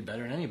skated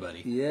better than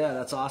anybody. Yeah,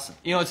 that's awesome.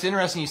 You know, it's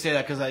interesting you say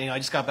that because I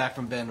just got back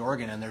from Bend,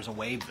 Oregon, and there's a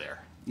wave there.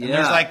 And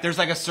yeah. There's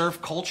like a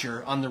surf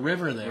culture on the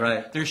river there.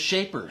 Right. There's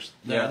shapers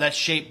there that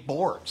shape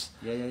boards.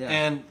 Yeah.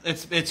 And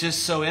it's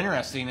just so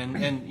interesting.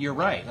 And you're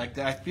right. Like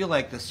I feel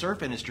like the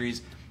surf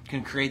industries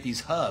can create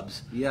these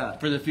hubs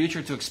for the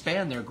future to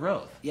expand their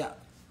growth. Yeah.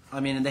 I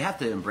mean, and they have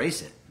to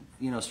embrace it.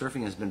 You know,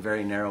 surfing has been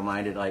very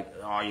narrow-minded. Like,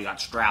 oh, you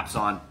got straps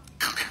on.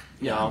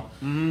 You know,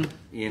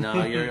 you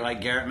know, you're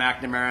like Garrett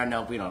McNamara.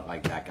 Nope, we don't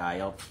like that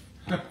guy. Oh,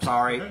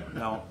 sorry,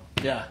 no.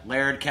 Yeah,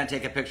 Laird can't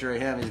take a picture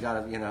of him. He's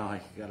got to, you know,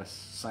 like, got to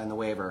sign the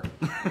waiver.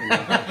 You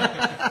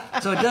know?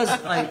 So it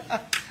does, like,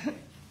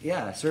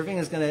 surfing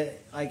is gonna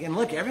like, and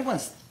look,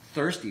 everyone's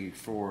thirsty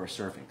for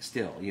surfing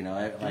still. You know,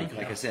 like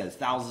I said, it's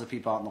thousands of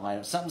people out in the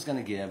lineup. Something's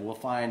gonna give. We'll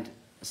find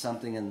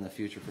something in the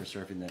future for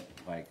surfing that,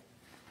 like,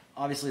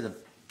 obviously the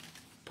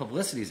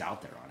publicity's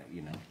out there on it.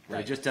 You know,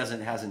 but it just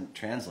hasn't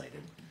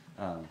translated.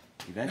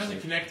 Eventually,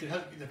 hasn't connected.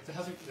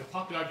 The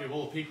popularity of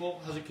old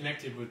people hasn't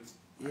connected with.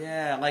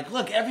 Yeah, like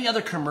look, every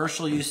other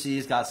commercial you see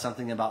has got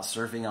something about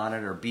surfing on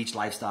it or beach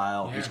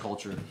lifestyle, beach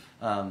culture.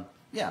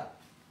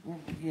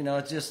 You know,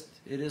 it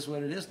is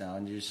what it is now,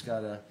 and you just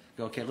gotta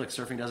go. Okay, look,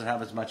 surfing doesn't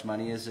have as much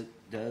money as it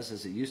does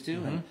as it used to,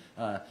 and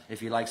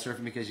if you like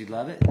surfing because you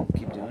love it,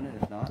 keep doing it.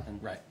 If not,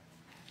 and right.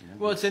 You know,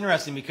 well, it's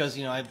interesting because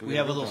we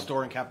have a little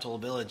store in Capitola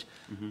Village.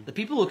 The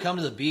people who come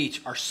to the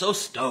beach are so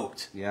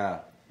stoked. Yeah.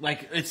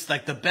 Like, it's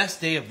like the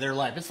best day of their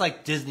life. It's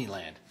like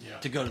Disneyland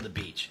to go to the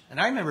beach. And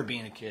I remember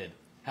being a kid,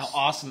 how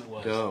awesome it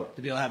was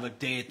to be able to have a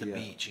day at the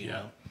beach, you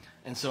know?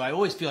 And so I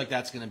always feel like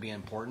that's going to be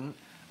important.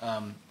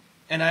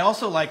 And I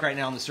also like right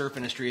now in the surf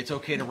industry, it's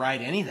okay to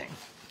ride anything.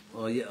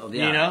 Well, you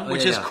know,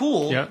 which is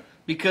cool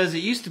because it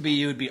used to be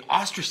you would be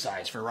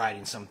ostracized for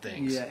riding some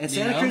things. Yeah, and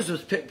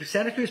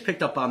Santa Cruz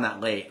picked up on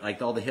that late,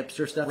 like all the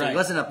hipster stuff. Right. It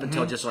wasn't up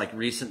until just like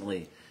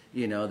recently.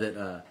 You know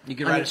that you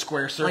can ride a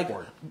square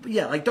surfboard.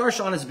 Like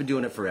Darshan has been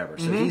doing it forever,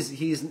 so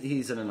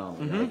he's an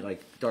anomaly. Right?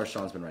 Like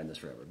Darshan's been riding this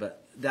forever,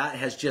 but that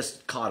has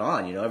just caught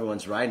on. You know,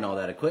 everyone's riding all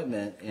that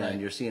equipment,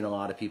 and you're seeing a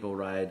lot of people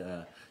ride.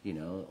 You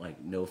know,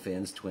 like no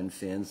fins, twin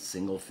fins,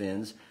 single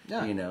fins.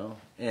 Yeah. You know,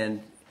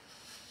 and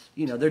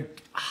you know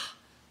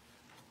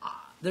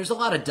there's a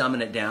lot of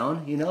dumbing it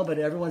down. You know, but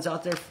everyone's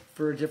out there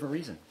for a different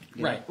reason.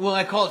 Right. Well,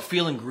 I call it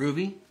feeling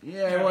groovy.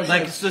 Yeah, everyone's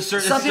like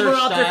some people are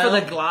out there for the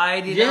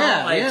glide. You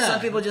know, like some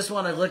people just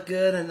want to look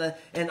good,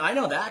 and I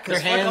know that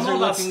because hands are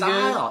looking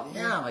style. good.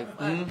 Yeah, like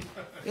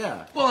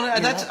yeah. Well,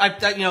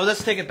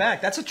 let's take it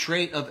back. That's a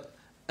trait of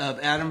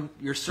Adam.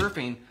 You're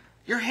surfing.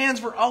 Your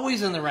hands were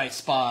always in the right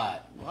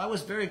spot. Well, I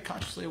was very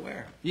consciously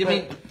aware. You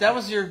mean that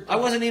was your? I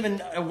wasn't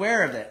even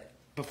aware of it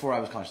before I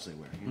was consciously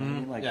aware. You know what I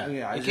mean? Like,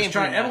 I was just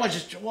trying.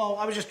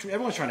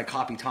 Everyone's trying to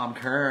copy Tom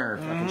Kern or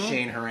fucking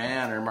Shane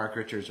Horan or Mark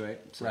Richards, right?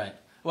 So. Right.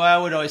 Well,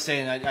 I would always say,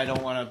 and I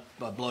don't want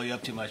to blow you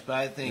up too much, but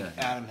I think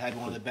Adam had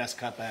one of the best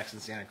cutbacks in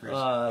Santa Cruz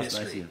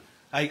history. Nice of you.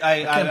 I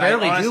can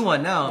barely do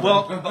one now.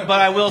 Well, but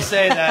I will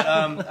say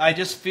that I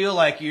just feel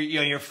like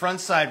your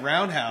front side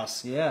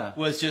roundhouse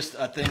was just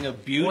a thing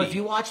of beauty. Well, if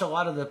you watch a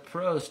lot of the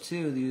pros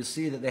too, you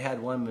see that they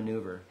had one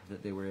maneuver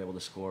that they were able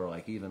to score.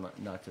 Like even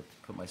not to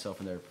put myself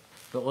in their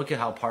But look at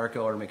how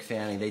Parco or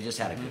McFanning, they just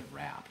had a good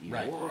rap. You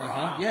know?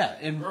 Right. Yeah,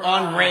 and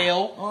on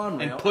rail,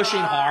 and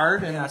pushing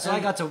hard. And, yeah, so I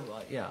got to,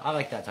 I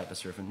like that type of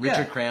surfing.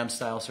 Richard Cram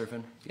style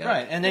surfing. Yeah.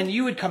 Right, and then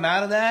you would come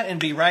out of that and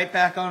be right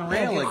back on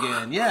rail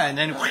again. Yeah, and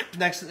then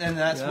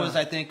that was,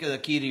 I think, the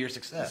key to your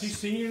success. Is he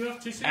senior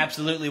enough to see?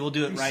 Absolutely, we'll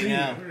do it right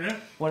now. Yeah?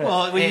 What,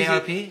 well,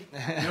 ARP?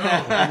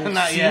 No,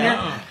 not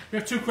yet. We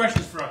have 2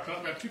 questions for our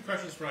guys.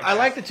 I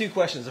like the 2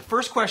 questions. The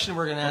first question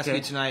we're going to ask you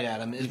tonight,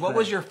 Adam, is what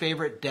was your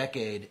favorite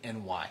decade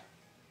and why?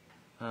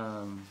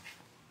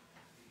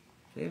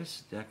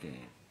 Favorite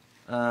decade.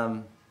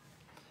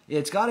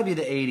 It's got to be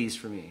the 80s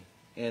for me.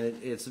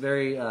 And it's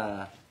very,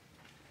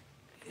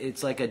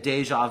 it's like a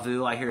deja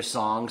vu. I hear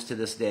songs to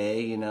this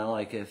day, you know,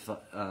 like if,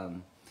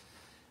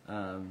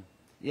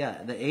 yeah,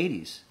 the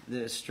 80s.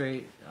 The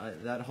straight,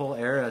 that whole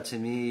era to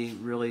me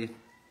really,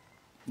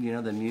 you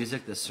know, the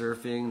music, the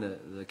surfing,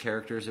 the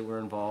characters that were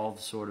involved,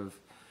 sort of,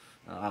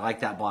 I like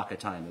that block of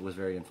time. It was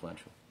very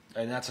influential.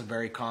 And that's a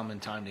very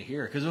common time to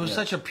hear because it was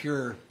such a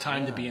pure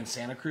time to be in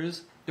Santa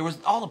Cruz. There was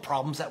all the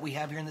problems that we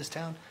have here in this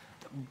town.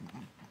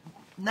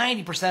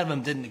 90% of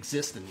them didn't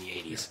exist in the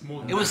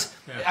 80s. It was.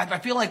 I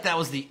feel like that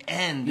was the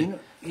end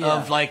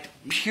of like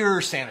pure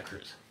Santa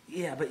Cruz.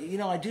 Yeah, but you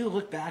know, I do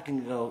look back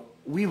and go,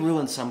 we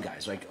ruined some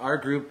guys. Like our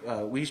group,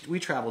 we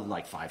traveled in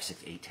like 5,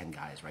 6, 8, 10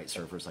 guys, right?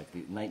 Surfers, like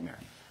the nightmare.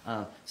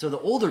 So the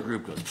older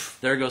group goes,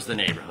 there goes the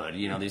neighborhood.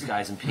 You know, these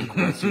guys in pink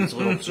wetsuits,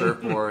 little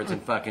surfboards,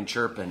 and fucking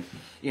chirping.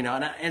 You know,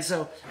 and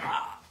so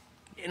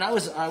I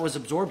was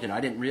absorbed in it. I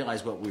didn't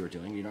realize what we were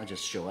doing. You know, I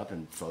just show up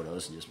in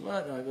photos and just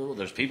well,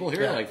 there's people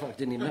here. Like fuck,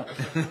 didn't even know.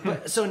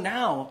 But, so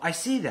now I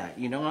see that.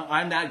 You know,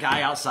 I'm that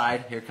guy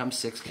outside. Here comes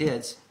 6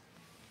 kids,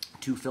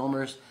 2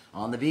 filmers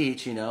on the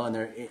beach. You know, and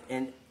they're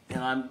and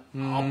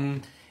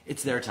I'm.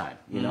 It's their time.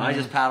 You know, I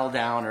just paddle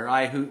down, or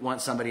I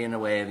want somebody in a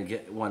wave and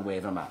get one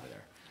wave. I'm out of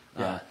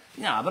there.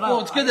 Yeah,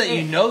 but it's good that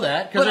you know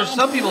that because there's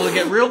some people that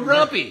get real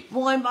grumpy.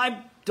 Well, I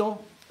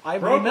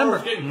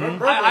remember.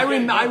 I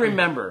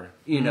remember.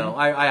 You know,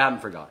 I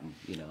haven't forgotten.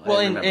 You know. Well,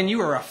 and you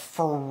were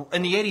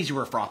in the 80s. You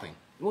were frothing.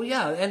 Well,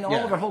 yeah, and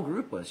all of our whole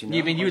group was. You know,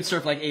 you would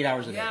surf like 8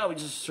 hours a day. Yeah, we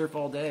just surf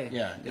all day.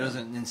 Yeah, it was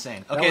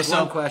insane. Okay, that was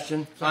so one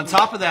question. On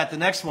top of that, the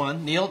next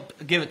one, Neil,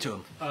 give it to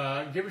him.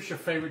 Give us your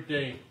favorite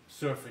day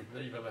surfing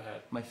that you've ever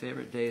had. My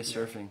favorite day is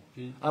surfing.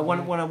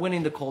 When I'm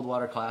winning the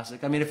Coldwater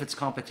Classic. I mean, if it's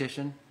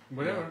competition.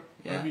 Whatever.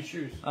 Whatever you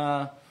choose.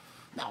 No,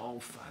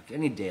 fuck.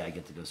 Any day I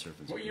get to go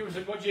surfing. What year was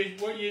it? What year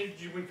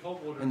did you win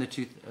Coldwater? In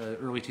the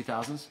early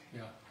 2000s.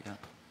 Yeah.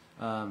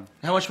 How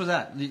much was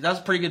that? That was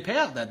a pretty good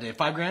payout that day.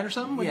 $5,000 or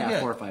something? What yeah, did you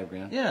get? 4 or 5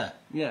 grand. Yeah,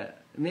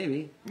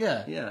 maybe.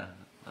 Yeah.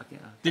 Fuck yeah.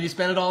 Did you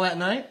spend it all that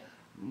night?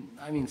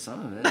 I mean,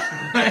 some of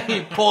it.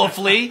 You pull a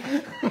flea?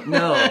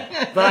 No,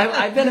 but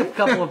I've been to a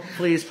couple of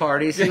Flea's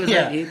parties.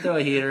 He'd throw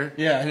a heater.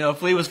 Yeah, you know,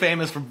 Flea was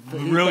famous for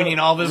ruining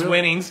all of his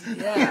winnings.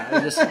 Yeah, I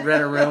just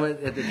rent a room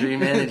at the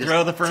Dream Inn and just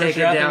throw the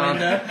furniture out the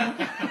window.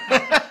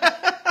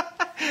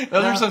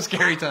 Those are some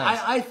scary times.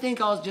 I think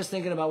I was just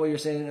thinking about what you're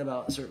saying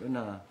about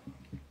surfing.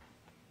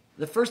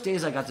 The first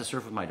days I got to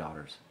surf with my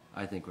daughters,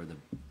 I think, were the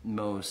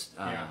most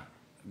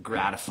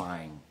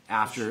gratifying.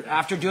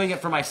 After doing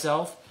it for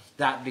myself,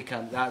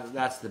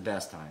 that's the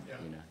best time. Yeah.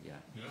 You know,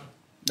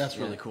 That's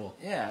really cool.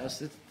 Yeah,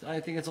 I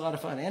think it's a lot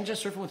of fun, and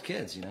just surfing with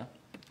kids, you know.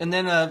 And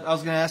then I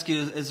was going to ask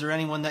you: is there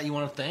anyone that you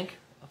want to thank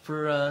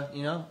for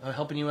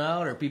helping you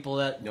out, or people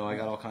that? No, I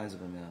got all kinds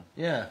of them.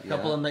 Yeah, a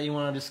couple of them that you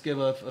want to just give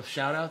a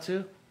shout out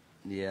to.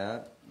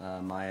 Yeah,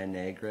 Maya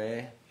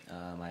Negre,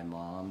 my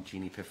mom,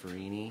 Jeannie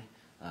Pifferini,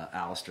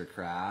 Alistair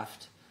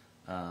Kraft.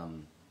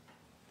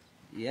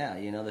 Yeah,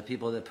 you know, the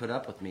people that put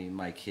up with me,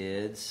 my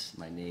kids,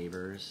 my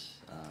neighbors,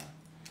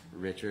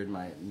 Richard,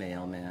 my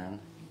mailman.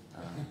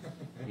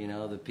 You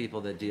know, the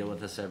people that deal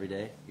with us every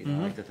day. You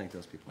know, I like to thank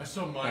those people. I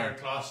saw Meyer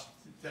class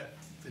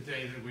the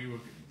day that we were,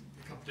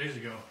 a couple days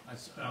ago. I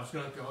was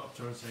going to go up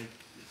to her and say,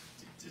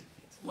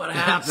 what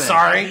happened?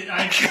 Sorry.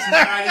 I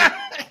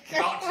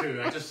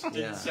just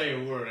didn't say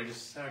a word. I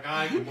just said,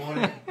 "Hi, good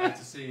morning. Nice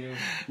to see you."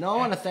 No, I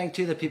want to thank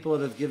too the people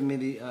that have given me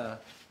the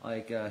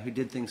who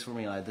did things for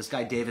me. Like this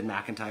guy David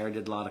McIntyre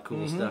did a lot of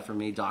cool stuff for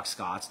me. Doc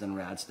Scott's done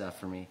rad stuff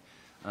for me.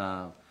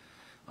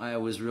 I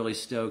was really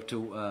stoked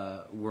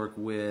to work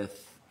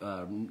with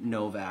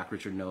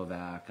Richard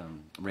Novak,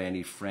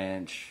 Randy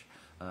French,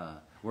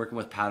 working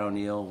with Pat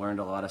O'Neill. Learned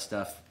a lot of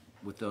stuff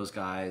with those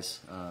guys.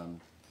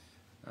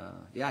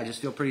 Yeah, I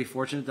just feel pretty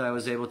fortunate that I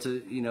was able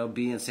to, you know,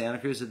 be in Santa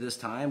Cruz at this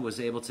time. Was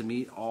able to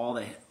meet all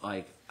the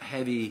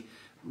heavy,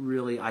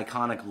 really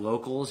iconic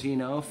locals, you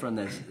know, from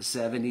the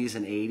 70s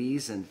and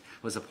 80s, and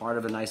was a part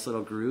of a nice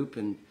little group.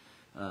 And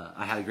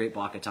I had a great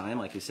block of time,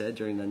 like you said,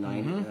 during the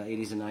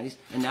 80s and 90s.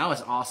 And now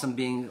it's awesome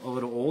being a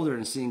little older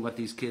and seeing what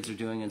these kids are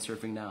doing and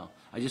surfing now.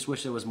 I just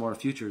wish there was more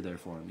future there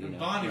for them. You know?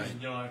 Barney was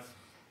in your life.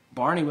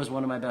 Barney was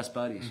one of my best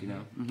buddies. You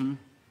know,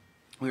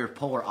 we were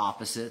polar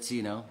opposites.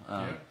 You know.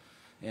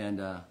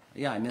 And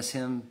yeah, I miss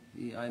him.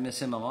 I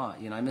miss him a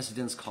lot. You know, I miss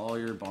Vince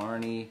Collier,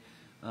 Barney.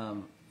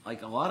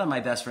 Like a lot of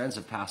my best friends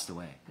have passed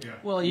away. Yeah.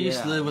 Well, you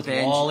used to live with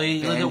Wally.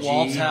 You lived at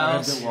Walt's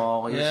house. Lived at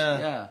Wally's.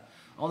 Yeah.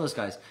 all those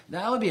guys.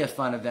 That would be a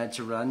fun event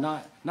to run.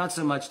 Not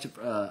so much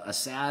to a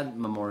sad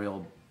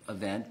memorial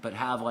event, but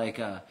have like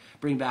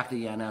bring back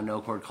the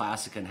No Chord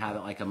Classic and have it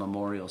like a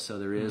memorial. So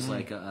there is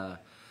like a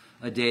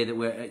day that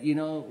we're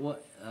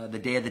the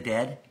Day of the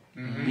Dead.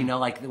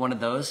 Like one of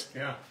those.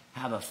 Yeah.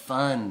 Have a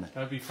fun.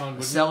 That'd be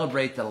fun.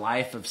 Celebrate the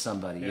life of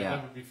somebody. Yeah.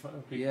 That would be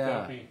fun.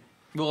 Yeah.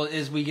 Well,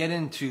 as we get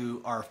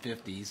into our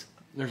 50s,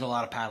 there's a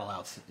lot of paddle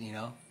outs,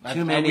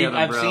 Too many of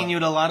them, I've seen you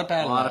at a lot of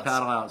paddle outs. A lot of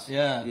paddle outs.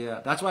 Yeah. Yeah.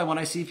 That's why when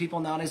I see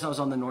people nowadays, I was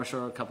on the North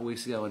Shore a couple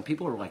weeks ago, and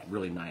people are like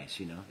really nice,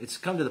 It's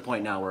come to the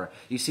point now where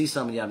you see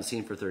someone you haven't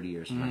seen for 30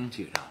 years. You're like,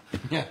 dude,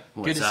 yeah.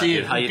 Good to see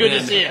you. How you Good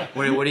been? to see you.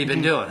 What have you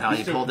been doing? How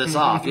you pulled this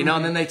off? And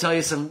then they tell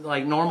you some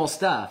like normal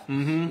stuff,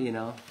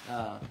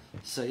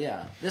 So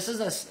yeah, this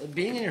is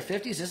being in your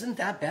 50s isn't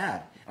that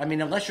bad. I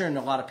mean, unless you're in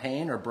a lot of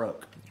pain or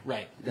broke.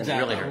 Right. Then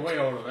Exactly. it really I'm hurts.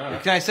 way older than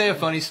that. Can I say a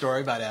funny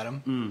story about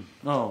Adam?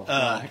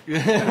 Oh.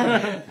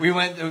 We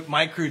went to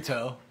Mike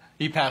Cruto.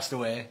 He passed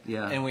away.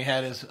 Yeah. And we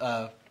had his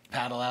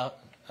paddle out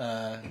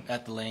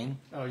at the lane.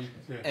 Oh,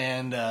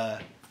 And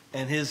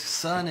his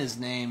son is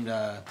named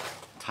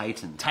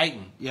Titan.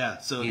 Titan. Yeah.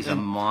 So He's a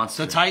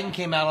monster. So Titan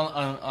came out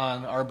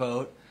on our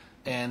boat,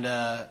 and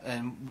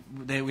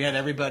we had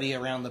everybody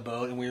around the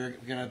boat, and we were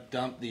gonna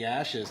dump the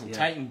ashes, and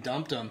Titan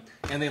dumped them,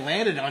 and they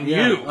landed on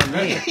you. On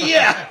me.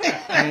 Yeah.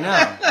 I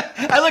know.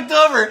 I looked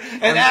over,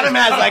 and Adam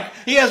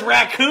has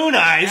raccoon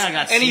eyes, Yeah, I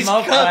got and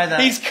smoked by that.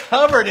 he's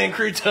covered in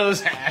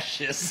Cruto's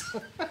ashes.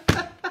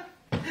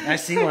 I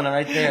see one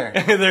right there.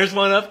 There's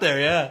one up there,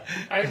 yeah.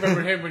 I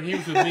remember him when he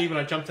was with me when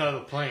I jumped out of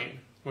the plane,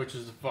 which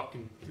is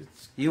fucking.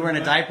 You were in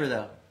a diaper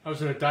though. I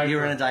was in a diaper. You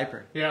were in a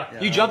diaper.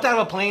 Yeah. You jumped out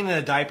of a plane in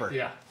a diaper.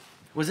 Yeah.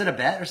 Was it a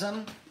bet or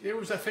something? It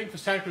was, I think, for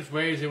Santa Cruz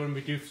Waves, when we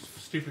do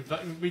stupid.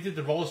 We did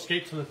the roller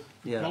skates on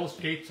roller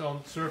skates on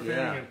surfing,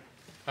 and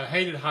I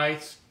hated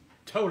heights.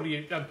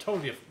 I'm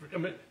totally.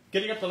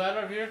 Getting up the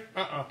ladder here.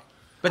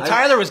 But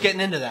Tyler was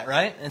getting into that,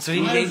 right? And so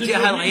he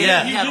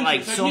had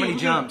like so many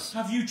jumps.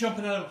 Have you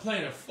jumping out of a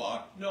plane?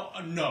 Fuck no,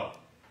 no.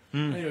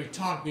 Anyway, he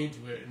talked me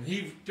into it, and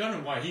he don't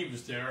know why he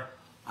was there.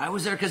 I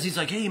was there because he's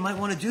like, hey, you might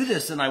want to do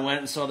this. And I went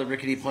and saw the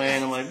rickety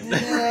plane. I'm like,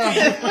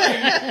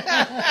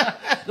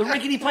 the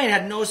rickety plane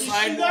had no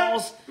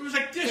sidewalls. It was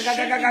like this.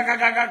 Sounded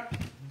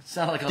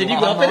like a Did you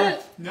go up in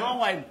it?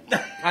 No,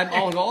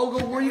 I'll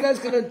go. Where are you guys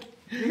gonna?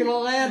 You're gonna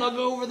land? I'll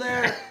go over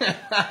there.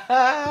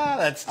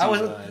 That's too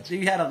much.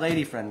 You had a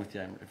lady friend with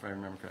you, if I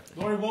remember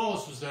correctly. Lori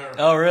Wallace was there.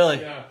 Oh, really?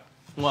 Yeah.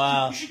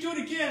 Wow. You should do it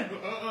again.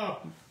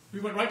 We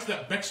went right to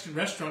that Mexican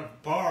restaurant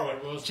bar.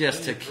 It was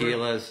just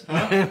tequilas,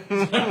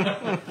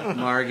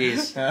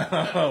 margies.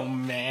 Oh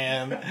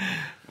man,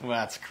 well,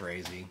 that's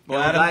crazy.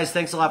 Well, Adam, guys,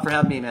 thanks a lot for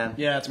having me, man.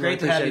 Yeah, it's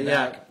great to have you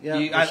back.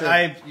 Yeah, sure.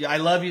 I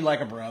love you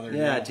like a brother.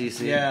 Yeah,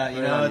 TC.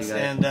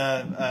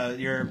 Yeah,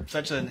 you're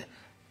such an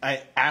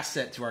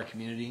asset to our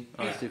community.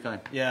 Oh, that's too kind.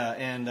 Yeah,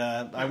 and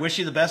I wish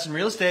you the best in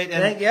real estate.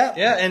 And, yeah,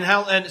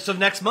 and so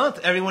next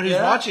month, everyone who's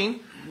watching,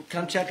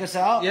 come check us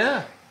out.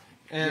 Yeah.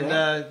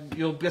 And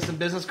you'll get some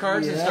business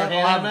cards and start I'll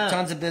handing them have out.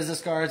 tons of business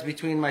cards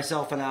between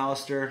myself and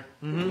Alistair.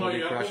 We'll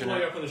play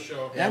up on the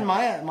show. And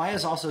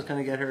Maya's also going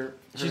to get her.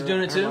 She's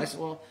doing it too?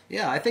 Well,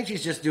 yeah, I think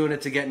she's just doing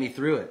it to get me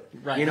through it.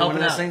 Right. You know, one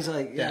of those things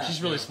like, yeah,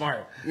 she's really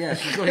smart. Yeah,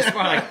 she's really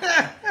smart.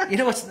 Like, you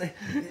know what's.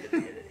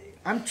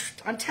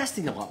 I'm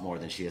testing a lot more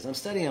than she is. I'm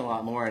studying a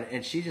lot more,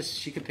 and she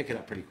can pick it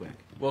up pretty quick.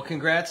 Well,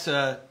 congrats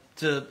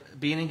to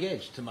being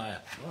engaged to Maya.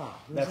 Wow,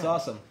 that's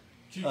awesome.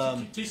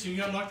 TC,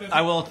 you unlock that?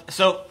 I will.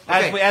 So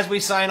as we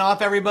sign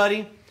off,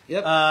 everybody.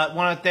 Yep.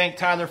 Want to thank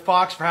Tyler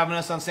Fox for having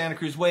us on Santa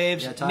Cruz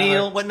Waves. Yeah,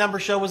 Neil, what number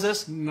show was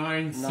this?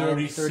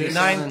 9:36.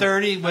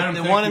 9:30 with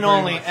the one and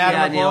only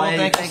Adam Replogle.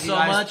 Thank you so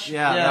much.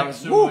 Yeah, that was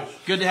so much.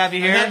 Good to have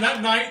you here. And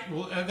that night,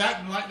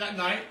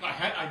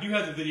 I do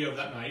have the video of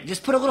that night.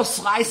 Just put a little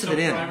slice of it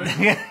in.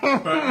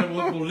 But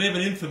we'll live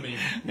in infamy.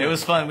 It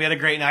was fun. We had a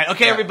great night.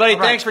 Okay, everybody,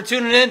 thanks for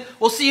tuning in.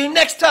 We'll see you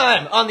next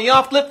time on the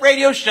Off Lip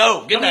Radio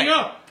Show. Good night. Coming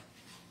up.